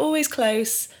 always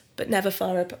close but never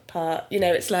far apart. You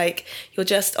know, it's like you're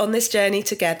just on this journey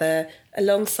together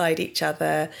alongside each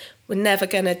other. We're never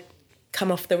gonna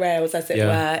come off the rails, as it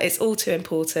were. It's all too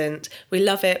important. We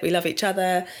love it. We love each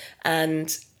other,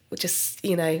 and we just,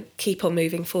 you know, keep on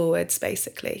moving forwards,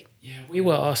 basically." We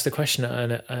were asked a question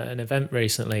at an event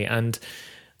recently, and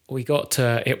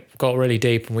it got really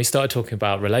deep, and we started talking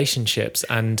about relationships.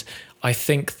 And I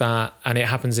think that, and it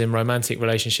happens in romantic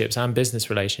relationships and business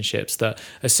relationships, that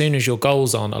as soon as your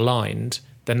goals aren't aligned,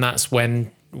 then that's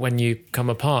when you come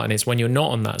apart. And it's when you're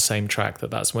not on that same track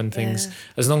that's when things,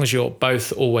 as long as you're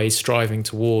both always striving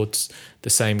towards the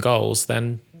same goals,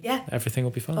 then everything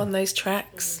will be fine. On those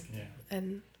tracks.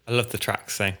 And I love the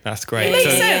tracks thing. That's great. It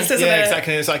makes sense, doesn't yeah, it?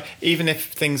 exactly. It's like even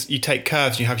if you take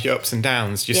curves, you have your ups and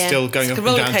downs. You're still going It's up like a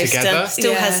and roller down coaster. together.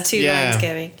 Still has two Yeah. lines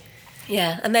going.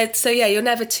 yeah, and then so you're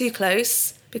never too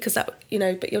close because that, you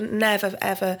know, but you're never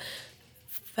ever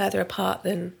further apart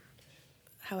than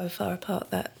however far apart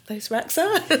that those racks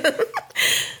are.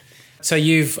 So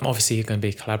you're going to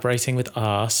be collaborating with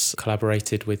us,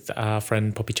 collaborated with our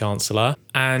friend Poppy Chancellor.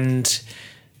 And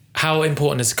how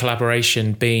important has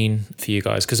collaboration been for you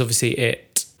guys? Because obviously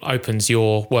it opens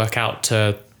your work out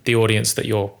to the audience that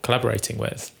you're collaborating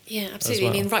with. Yeah, absolutely.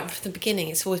 well. I mean, right from the beginning,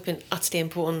 it's always been utterly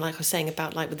important, like I was saying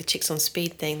about like with the Chicks on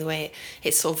Speed thing, the way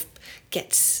it sort of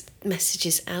gets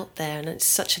messages out there, and it's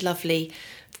such a lovely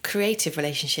creative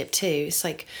relationship too. It's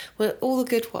like, well, all the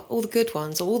good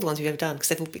ones, or all the ones we've ever done, because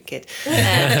they've all been good.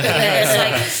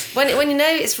 It's like when you know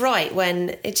it's right, when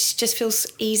it just feels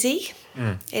easy.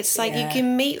 It's like you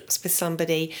can meet with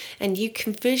somebody and you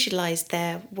can visualize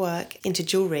their work into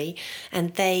jewelry,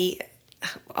 and they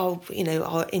are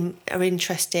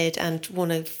interested and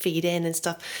want to feed in and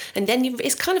stuff, and then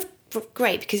it's kind of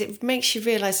great because it makes you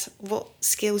realize what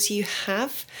skills you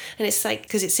have, and it's like,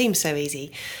 because it seems so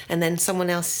easy, and then someone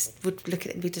else would look at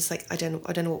it and be just like, I don't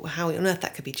know how on earth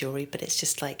that could be jewelry, but it's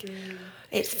just like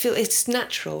it's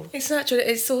natural. It's natural.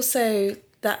 It's also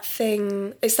that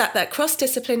thing. It's that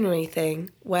cross-disciplinary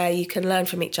thing where you can learn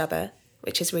from each other,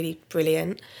 which is really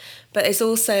brilliant. But it's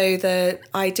also the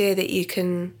idea that you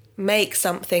can make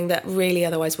something that really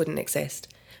otherwise wouldn't exist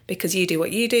because you do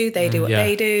what you do, they do what Yeah.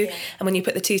 they do. And when you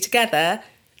put the two together,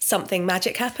 something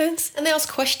magic happens. And they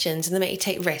ask questions and they make you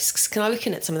take risks. Can I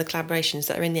looking at some of the collaborations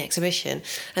that are in the exhibition?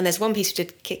 And there's one piece we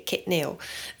did Kit Neal,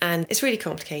 and it's really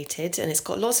complicated, and it's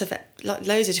got loads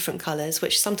of different colours,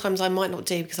 which sometimes I might not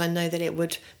do because I know that it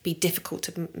would be difficult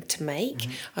to make.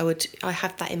 I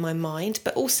have that in my mind,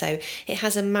 but also it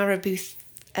has a marabou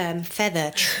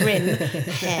feather trim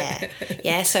hair.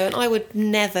 Yeah, so and I would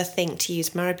never think to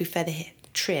use marabou feather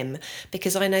trim,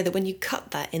 because I know that when you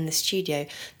cut that in the studio,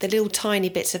 the little tiny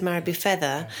bits of marabou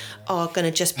feather are going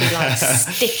to just be like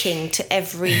sticking to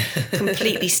every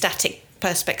completely static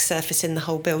perspex surface in the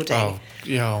whole building. Oh,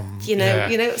 yeah. You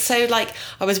know, so like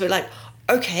I was a bit like,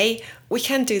 okay, we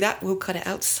can do that. We'll cut it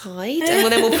outside,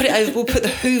 and then we'll put it over. We'll put the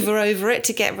Hoover over it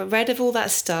to get rid of all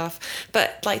that stuff.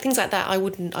 But like things like that, I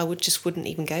wouldn't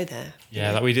even go there.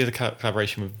 Yeah, like we did a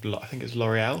collaboration with, I think it's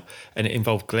L'Oreal, and it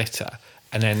involved glitter.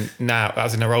 And then now, that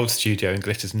was in our old studio, and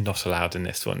glitter's not allowed in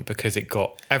this one because it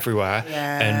got everywhere.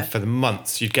 Yeah. And for the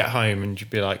months, you'd get home and you'd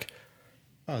be like,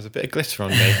 oh, there's a bit of glitter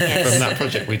on me from that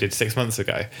project we did 6 months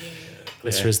ago.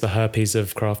 Glitter is the herpes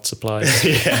of craft supplies.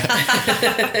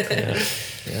 Yeah.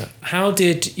 How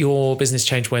did your business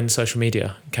change when social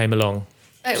media came along?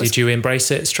 Did you embrace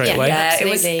it straight away? Yeah,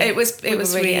 Absolutely. it was We were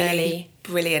really early.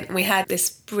 brilliant. We had this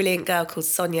brilliant girl called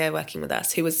Sonia working with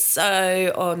us who was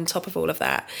so on top of all of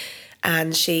that.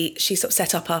 And she sort of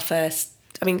set up our first,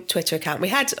 Twitter account. We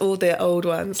had all the old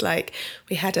ones, like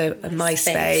we had a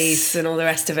MySpace and all the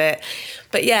rest of it.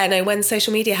 But yeah, no, when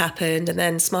social media happened and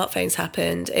then smartphones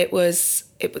happened,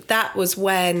 that was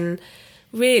when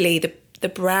really the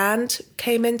brand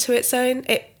came into its own.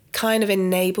 It kind of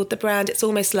enabled the brand. It's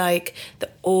almost like the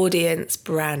audience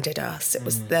branded us. It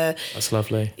was That's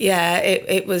lovely. yeah,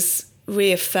 it was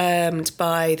reaffirmed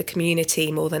by the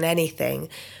community more than anything.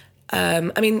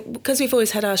 Because we've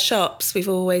always had our shops, we've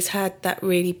always had that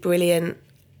really brilliant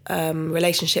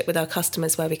relationship with our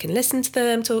customers where we can listen to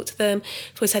them, talk to them.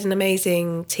 We've always had an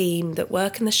amazing team that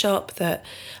work in the shop that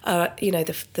are,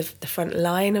 the front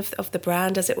line of the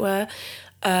brand, as it were.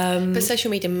 But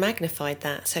social media magnified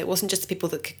that. So it wasn't just the people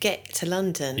that could get to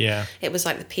London. Yeah. It was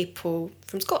like the people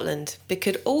from Scotland that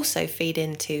could also feed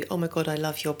into, oh my God, I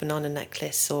love your banana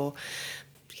necklace, or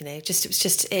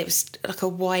it was like a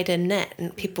wider net,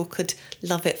 and people could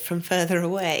love it from further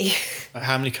away.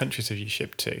 How many countries have you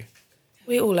shipped to?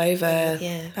 We're all over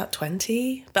Yeah. about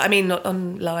 20, but not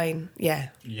online. Yeah.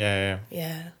 Yeah.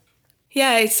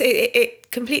 Yeah,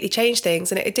 it completely changed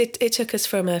things, and it took us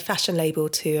from a fashion label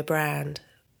to a brand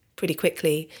pretty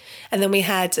quickly. And then we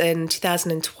had in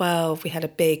 2012 we had a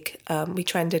big we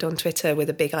trended on Twitter with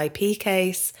a big IP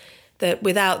case that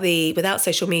without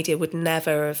social media we would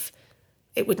never have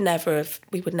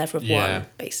Yeah. won,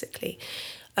 basically.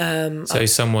 So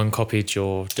someone copied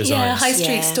your designs. Yeah, high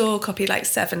street Yeah. store copied like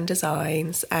 7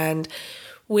 designs, and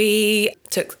we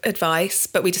took advice,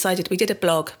 but we did a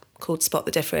blog called Spot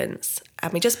the Difference,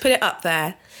 and we just put it up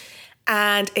there,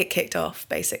 and it kicked off,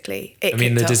 basically.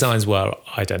 The designs were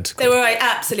identical. They were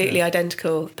absolutely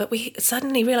identical, but we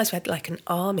suddenly realised we had like an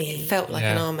army. Felt like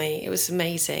an army. It was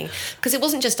amazing, because it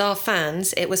wasn't just our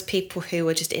fans, it was people who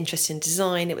were just interested in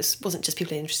design. It wasn't just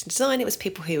people interested in design, it was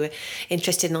people who were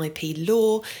interested in IP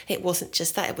law. It wasn't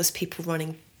just that, it was people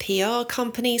running PR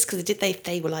companies, because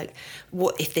they were like,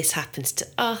 what if this happens to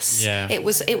us? Yeah. It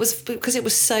was because it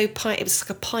was like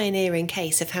a pioneering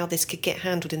case of how this could get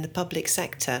handled in the public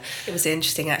sector. It was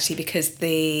interesting, actually, because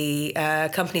the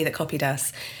company that copied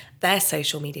us, their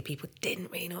social media people didn't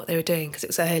really know what they were doing, because it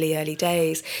was early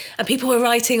days. And people were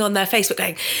writing on their Facebook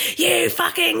going, you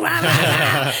fucking rah, rah,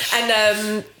 rah.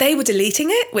 And they were deleting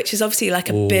it, which is obviously like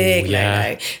a big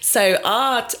no-no. So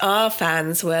our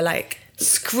fans were like,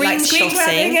 screen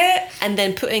grabbing it, and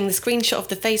then putting the screenshot of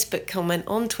the Facebook comment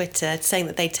on Twitter saying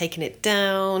that they'd taken it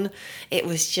down. It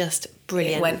was just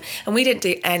brilliant. And we didn't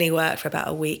do any work for about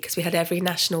a week, because we had every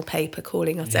national paper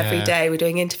calling us every day. We're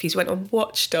doing interviews. We went on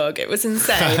Watchdog. It was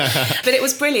insane. But it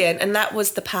was brilliant, and that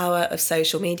was the power of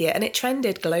social media, and it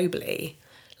trended globally.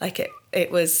 Like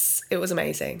it was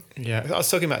amazing. Yeah, I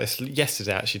was talking about this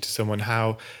yesterday actually to someone,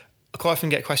 how I quite often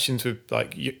get questions with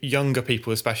like younger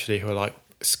people especially, who are like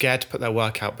scared to put their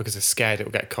work out because they're scared it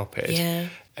will get copied. Yeah.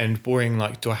 And worrying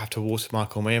like, do I have to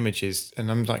watermark all my images?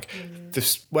 And I'm like,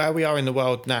 where we are in the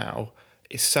world now,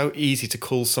 it's so easy to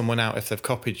call someone out if they've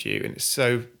copied you, and it's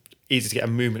so easy to get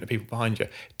a movement of people behind you.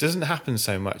 It doesn't happen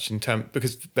so much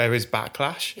because there is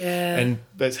backlash. Yeah. And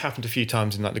it's happened a few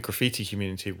times in like the graffiti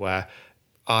community where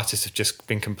artists have just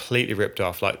been completely ripped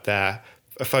off. Like a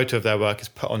photo of their work is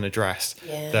put on a dress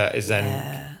that is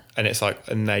then, and it's like,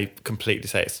 and they completely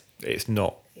say it's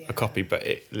not a copy, but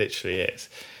it literally is.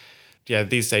 yeah,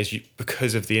 these days,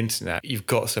 because of the internet, you've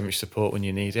got so much support when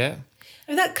you need it.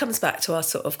 I mean, that comes back to our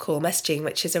sort of core messaging,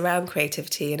 which is around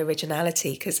creativity and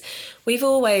originality, because we've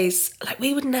always, like,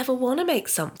 we would never want to make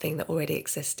something that already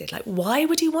existed. Like, why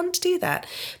would you want to do that?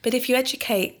 But if you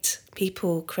educate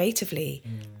people creatively,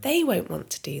 they won't want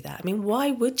to do that. I mean,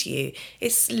 why would you?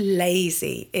 It's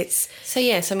lazy. So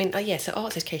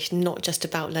arts education, not just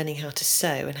about learning how to sew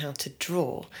and how to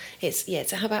draw. It's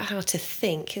about how to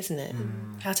think, isn't it?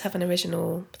 How to have an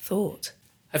original thought.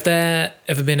 Have there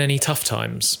ever been any tough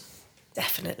times?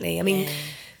 Definitely. I mean,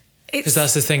 Because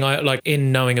that's the thing, I like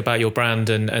in knowing about your brand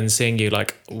and seeing you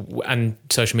and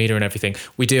social media and everything,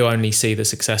 we do only see the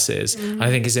successes. I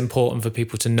think it's important for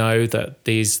people to know that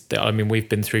we've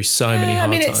been through so many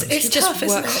hard times. It's You tough,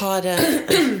 just work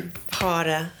isn't it?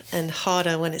 harder and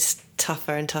harder when it's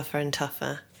tougher and tougher and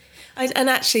tougher. And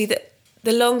actually,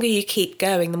 the longer you keep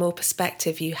going, the more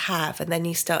perspective you have, and then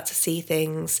you start to see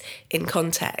things in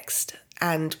context.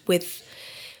 And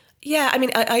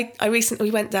I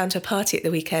recently went down to a party at the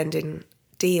weekend in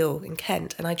Deal in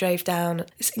Kent, and I drove down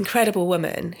this incredible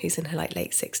woman who's in her late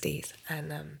 60s,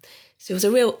 and she was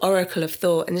a real oracle of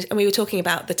thought, and we were talking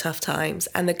about the tough times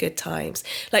and the good times.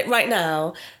 Like right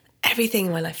now, everything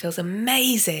in my life feels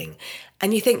amazing,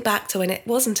 and you think back to when it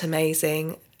wasn't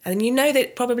amazing, and you know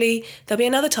that probably there'll be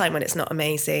another time when it's not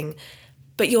amazing,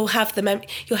 but you'll have the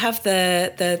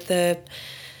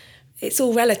it's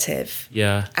all relative.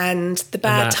 Yeah. And the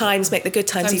bad times make the good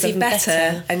times even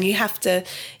better. And you have to,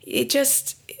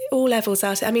 it all levels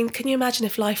out. I mean, can you imagine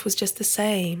if life was just the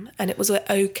same and it was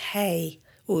okay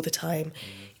all the time?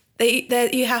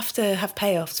 You have to have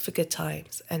payoffs for good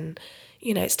times. And,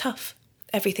 it's tough.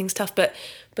 Everything's tough. But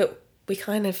we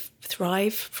kind of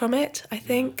thrive from it, I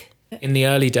think. In the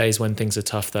early days when things are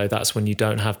tough, though, that's when you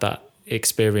don't have that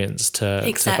experience to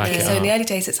back it So up. in the early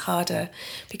days it's harder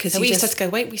because we used to go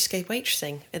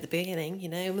waitressing at the beginning,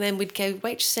 and then we'd go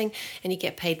waitressing and you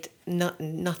get paid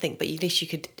nothing, but at least you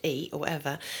could eat or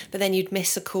whatever. But then you'd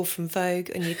miss a call from Vogue,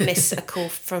 and you'd miss a call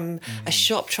from a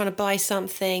shop trying to buy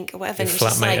something or whatever. Your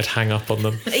flatmate would hang up on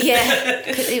them. Yeah,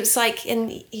 because it was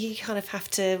and you kind of have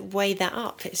to weigh that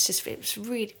up. It's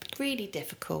really, really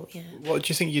difficult. Yeah. What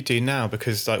do you think you do now?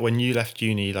 Because when you left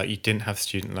uni, you didn't have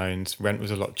student loans. Rent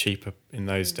was a lot cheaper in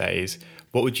those days.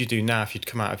 What would you do now if you'd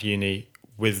come out of uni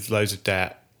with loads of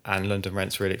debt and London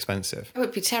rent's really expensive? It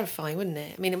would be terrifying, wouldn't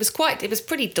it? I mean, it was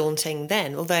pretty daunting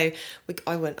then, although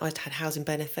I'd had housing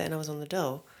benefit and I was on the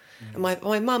dole. And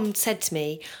my mum said to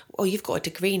me, "Oh, you've got a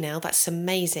degree now, that's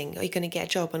amazing. Are you going to get a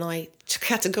job?" And I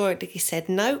categorically said,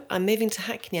 "No, I'm moving to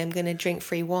Hackney, I'm going to drink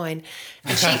free wine."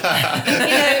 And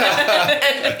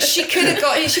she,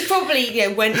 she probably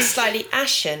went slightly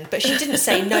ashen, but she didn't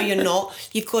say, "No, you're not,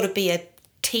 you've got to be a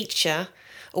teacher,"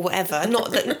 or whatever.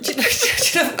 Not that,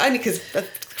 only because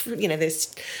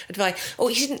there's advice.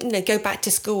 Or you shouldn't, go back to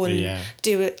school and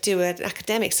do an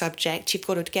academic subject. You've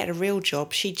got to get a real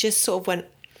job. She just sort of went,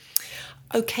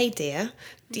 "Okay, dear,"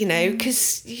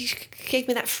 because you gave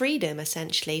me that freedom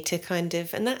essentially to kind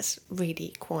of, and that's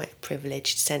really quite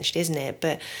privileged essentially, isn't it?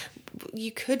 But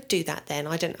you could do that then.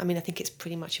 I think it's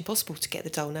pretty much impossible to get the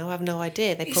dole now. I have no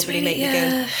idea. They probably make you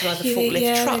go drive a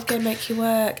forklift truck. They're going to make you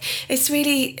work. It's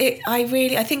really, I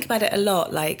think about it a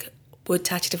lot, would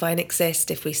Tatty Divine exist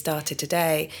if we started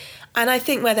today? And I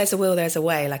think where there's a will, there's a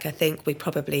way. I think we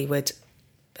probably would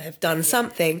have done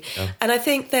something. Yeah. And I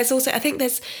think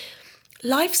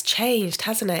life's changed,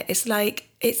 hasn't it? It's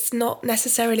it's not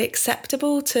necessarily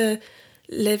acceptable to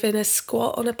live in a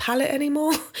squat on a pallet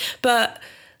anymore. But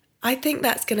I think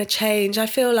that's going to change. I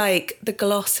feel like the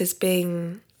gloss is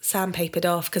being sandpapered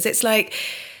off because it's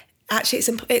actually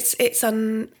it's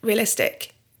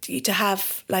unrealistic to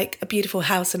have a beautiful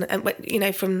house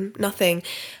and from nothing.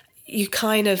 You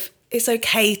kind of, it's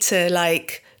okay to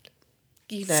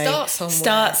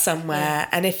start somewhere. Yeah.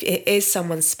 And if it is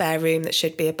someone's spare room that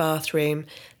should be a bathroom,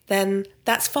 then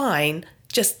that's fine.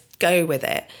 Just go with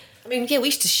it. I mean, we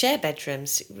used to share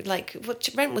bedrooms.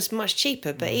 Rent was much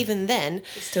cheaper, but even then,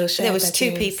 there was bedrooms.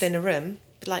 2 people in a room.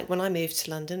 When I moved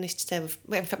to London, I used to stay with,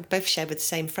 in fact, we both shared with the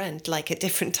same friend, at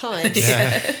different times.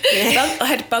 Yeah. I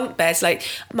had bunk beds.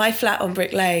 My flat on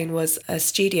Brick Lane was a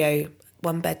studio,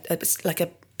 one bed, a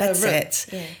bed sit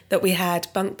that we had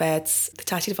bunk beds, the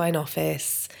Tatty Divine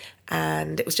office,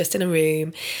 and it was just in a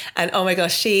room. And oh my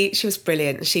gosh, she was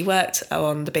brilliant. She worked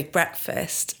on the Big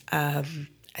Breakfast, and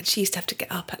she used to have to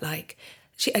get up at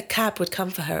a cab would come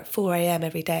for her at 4 a.m.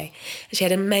 every day. And she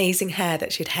had amazing hair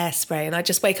that she'd hairspray. And I'd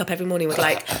just wake up every morning with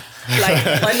my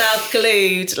mouth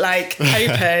glued,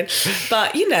 open.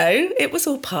 But, it was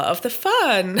all part of the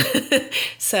fun.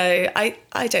 So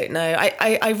I don't know.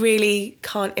 I really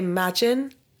can't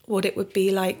imagine what it would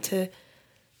be like to,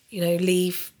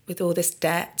 leave with all this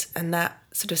debt and that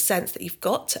sort of sense that you've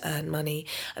got to earn money.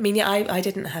 I mean, yeah, I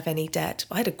didn't have any debt.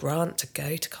 I had a grant to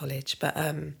go to college, but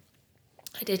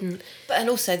I didn't. But and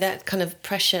also that kind of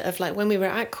pressure of like when we were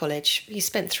at college, you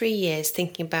spent 3 years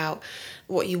thinking about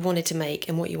what you wanted to make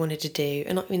and what you wanted to do.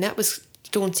 And I mean, that was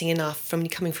daunting enough from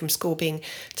coming from school being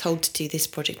told to do this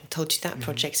project and told to do that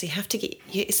project. So you have to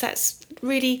it's that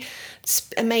really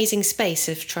amazing space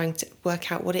of trying to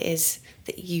work out what it is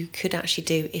that you could actually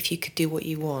do if you could do what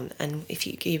you want, and if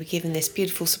you were given this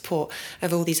beautiful support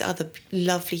of all these other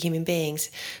lovely human beings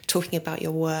talking about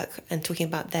your work and talking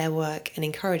about their work and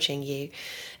encouraging you.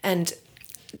 And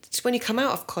when you come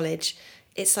out of college,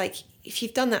 it's like if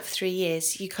you've done that for 3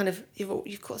 years,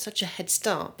 you've got such a head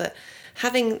start. But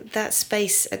having that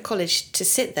space at college to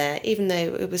sit there, even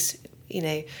though it was,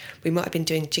 we might have been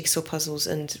doing jigsaw puzzles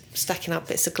and stacking up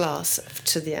bits of glass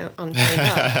to the unpaid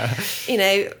up.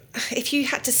 If you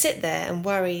had to sit there and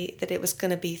worry that it was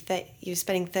going to be you were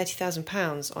spending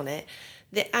 £30,000 on it,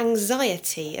 the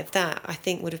anxiety of that, I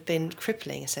think, would have been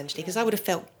crippling, essentially, because I would have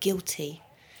felt guilty.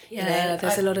 Yeah,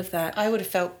 there's a lot of that. I would have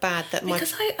felt bad that my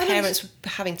parents were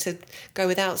having to go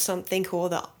without something, or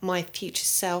that my future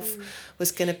self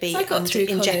was going to be I got through in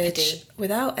college jeopardy.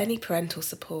 without any parental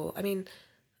support. I mean,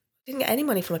 I didn't get any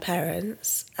money from my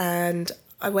parents, and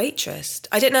I waitressed.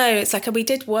 I don't know. It's like we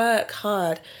did work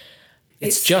hard.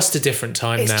 It's just a different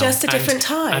time now. It's just a different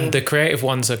time. And the creative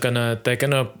ones they're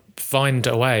gonna find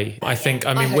a way. I think.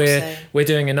 I mean, we're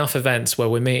doing enough events where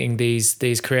we're meeting these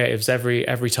creatives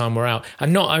every time we're out,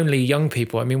 and not only young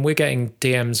people. I mean, we're getting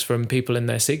DMs from people in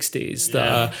their 60s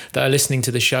that are listening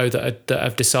to the show that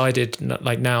have decided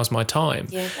like now's my time.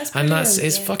 Yeah, that's and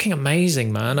it's fucking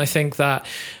amazing, man. I think that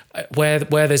where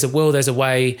there's a will, there's a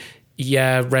way.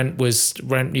 Yeah, rent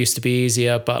used to be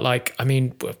easier, but like, I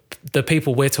mean, the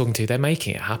people we're talking to, they're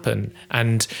making it happen.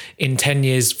 And in 10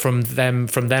 years from them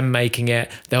making it,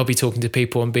 they'll be talking to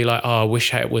people and be like, oh, I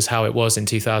wish it was how it was in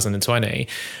 2020.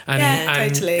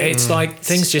 And totally. It's like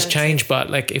things just change.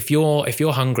 But like, if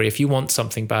you're hungry, if you want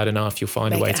something bad enough, you'll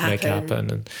find a way to make it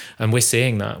happen. And we're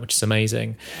seeing that, which is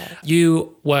amazing. Yeah.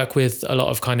 You work with a lot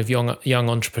of kind of young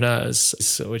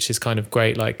entrepreneurs, which is kind of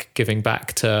great, like giving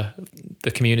back to the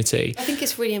community. I think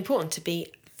it's really important to be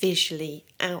visually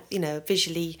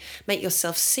make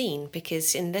yourself seen,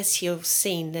 because unless you're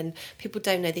seen, then people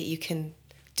don't know that you can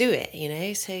do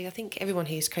it, so I think everyone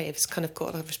who's creative has kind of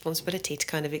got a responsibility to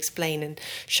kind of explain and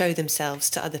show themselves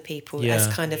to other people as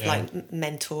kind of like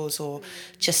mentors, or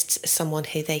just someone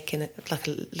who they can like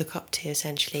look up to,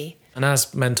 essentially. And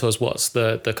as mentors, what's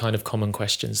the kind of common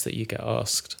questions that you get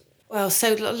asked? Well,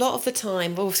 so a lot of the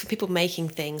time, also people making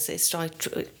things, it's like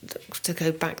to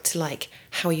go back to like,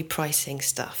 how are you pricing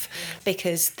stuff?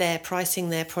 Because they're pricing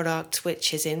their product,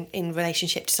 which is in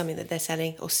relationship to something that they're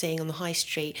selling or seeing on the high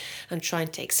street, and trying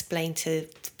to explain to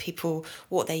people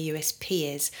what their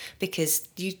USP is. Because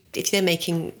if they're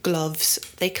making gloves,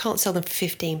 they can't sell them for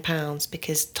 £15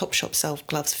 because Topshop sell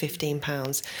gloves for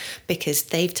 £15 because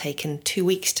they've taken 2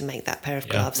 weeks to make that pair of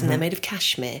gloves and they're made of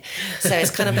cashmere. So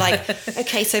it's kind of like,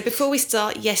 okay, so before we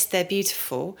start, yes, they're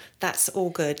beautiful. That's all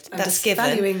good. I'm That's just given.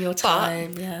 valuing your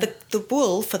time. But the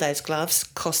wool for those gloves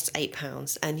costs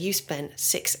 £8, and you spent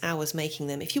 6 hours making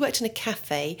them. If you worked in a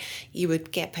cafe, you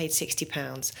would get paid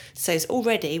 £60. So it's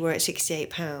already we're at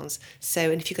 £68.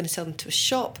 So, and if you're going to sell them to a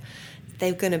shop,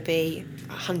 they're going to be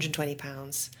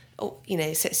 £120. Or so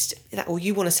it's that, or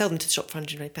you want to sell them to the shop for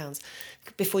 £120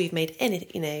 before you've made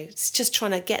anything. It's just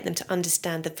trying to get them to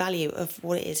understand the value of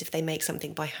what it is if they make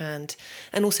something by hand,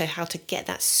 and also how to get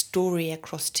that story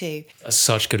across too. That's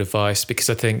such good advice, because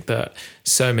I think that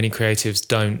so many creatives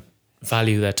don't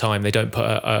value their time. They don't put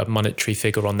a monetary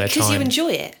figure on their time. Because you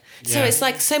enjoy it. Yeah. So it's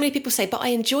like so many people say, but I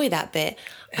enjoy that bit.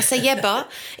 I say, yeah,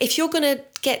 but if you're going to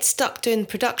get stuck doing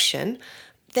production,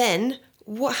 then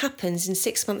what happens in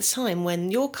 6 months' time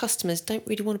when your customers don't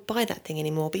really want to buy that thing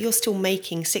anymore, but you're still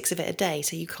making 6 of it a day,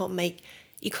 so you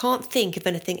can't think of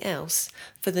anything else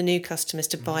for the new customers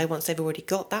to buy once they've already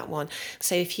got that one.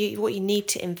 So what you need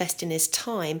to invest in is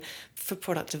time for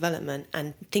product development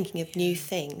and thinking of new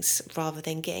things rather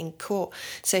than getting caught.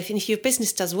 So if your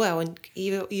business does well and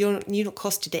you're not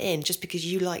costed it in just because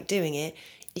you like doing it,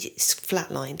 it's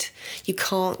flatlined. You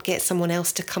can't get someone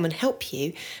else to come and help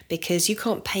you because you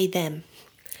can't pay them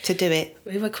to do it.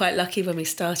 We were quite lucky when we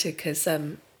started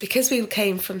because we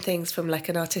came from things from like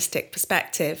an artistic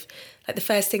perspective. Like the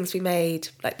first things we made,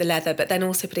 like the leather, but then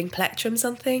also putting plectrums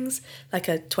on things, like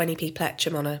a 20p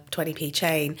plectrum on a 20p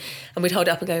chain, and we'd hold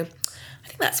it up and go, I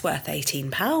think that's worth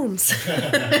 £18.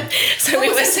 So we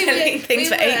were selling things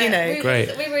for £8,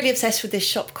 Great. We were really obsessed with this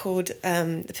shop called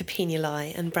the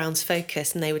Pepinuli and Brown's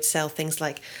Focus, and they would sell things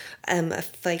like a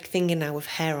fake fingernail with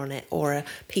hair on it, or a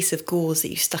piece of gauze that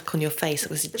you stuck on your face that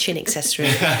was a chin accessory.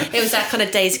 It was that kind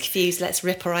of Dazed Confused, let's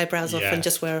rip our eyebrows off and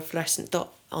just wear a fluorescent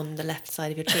dot on the left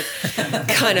side of your cheek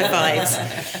kind of vibes.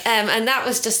 And that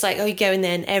was just like, you go in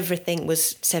there and everything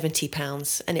was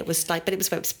 £70, and it was like, but it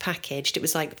was packaged, it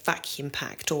was like vacuum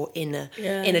packed or in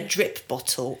a drip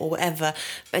bottle or whatever,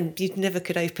 and you never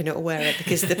could open it or wear it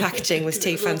because the packaging was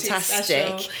too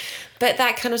fantastic. But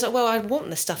that kind of was like, well, I want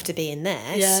the stuff to be in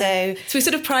there. So we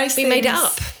sort of priced we made it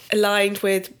up aligned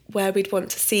with where we'd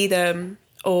want to see them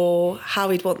or how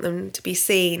we'd want them to be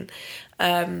seen.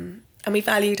 And we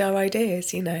valued our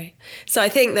ideas, So I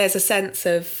think there's a sense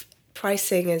of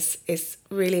pricing is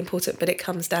really important, but it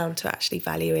comes down to actually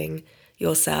valuing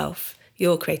yourself,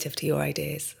 your creativity, your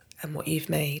ideas, and what you've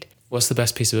made. What's the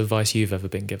best piece of advice you've ever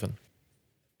been given?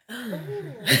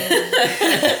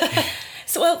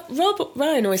 So, Rob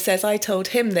Ryan always says I told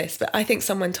him this, but I think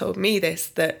someone told me this,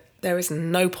 that there is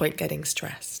no point getting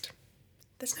stressed.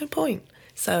 There's no point.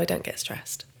 So I don't get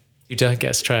stressed. You don't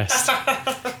get stressed.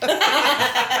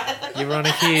 You run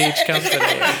a huge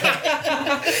company.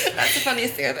 That's the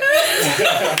funniest thing I've ever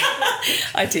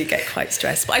I do get quite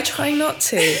stressed, but I try not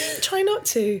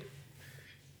to.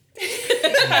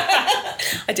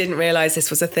 I didn't realise this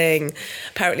was a thing.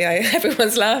 Apparently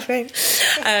everyone's laughing.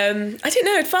 I didn't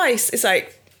know advice. It's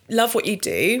like, love what you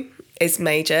do is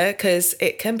major, because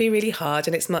it can be really hard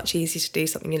and it's much easier to do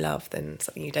something you love than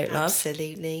something you don't love.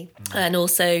 Absolutely. And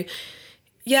also,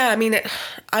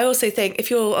 I also think if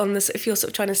you're sort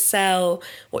of trying to sell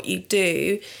what you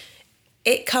do,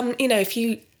 if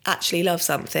you actually love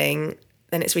something,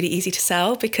 then it's really easy to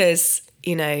sell because,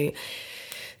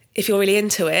 if you're really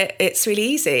into it, it's really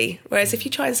easy. Whereas if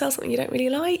you try and sell something you don't really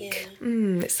like,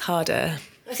 it's harder.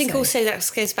 I think also that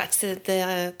goes back to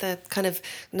the kind of,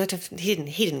 he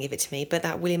didn't give it to me, but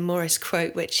that William Morris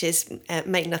quote, which is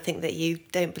make nothing that you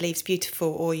don't believe is beautiful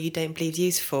or you don't believe is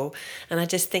useful. And I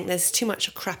just think there's too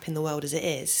much crap in the world as it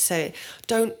is. So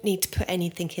don't need to put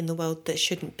anything in the world that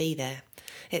shouldn't be there.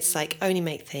 It's like only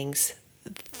make things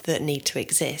that need to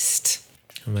exist.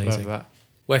 Amazing. Love that.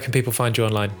 Where can people find you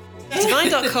online?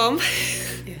 Divine.com.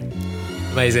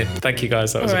 Amazing. Thank you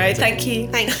guys. That was All right,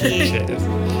 amazing. Thank you.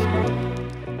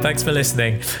 Thanks for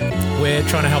listening. We're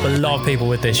trying to help a lot of people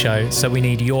with this show, so we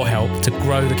need your help to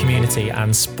grow the community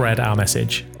and spread our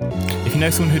message. If you know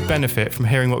someone who'd benefit from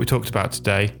hearing what we talked about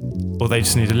today, or they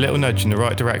just need a little nudge in the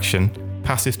right direction,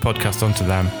 pass this podcast on to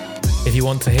them. If you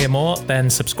want to hear more, then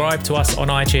subscribe to us on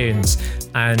iTunes.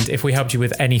 And if we helped you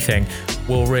with anything,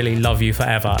 we'll really love you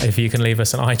forever if you can leave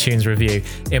us an iTunes review.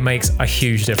 It makes a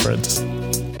huge difference.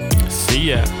 See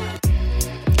ya.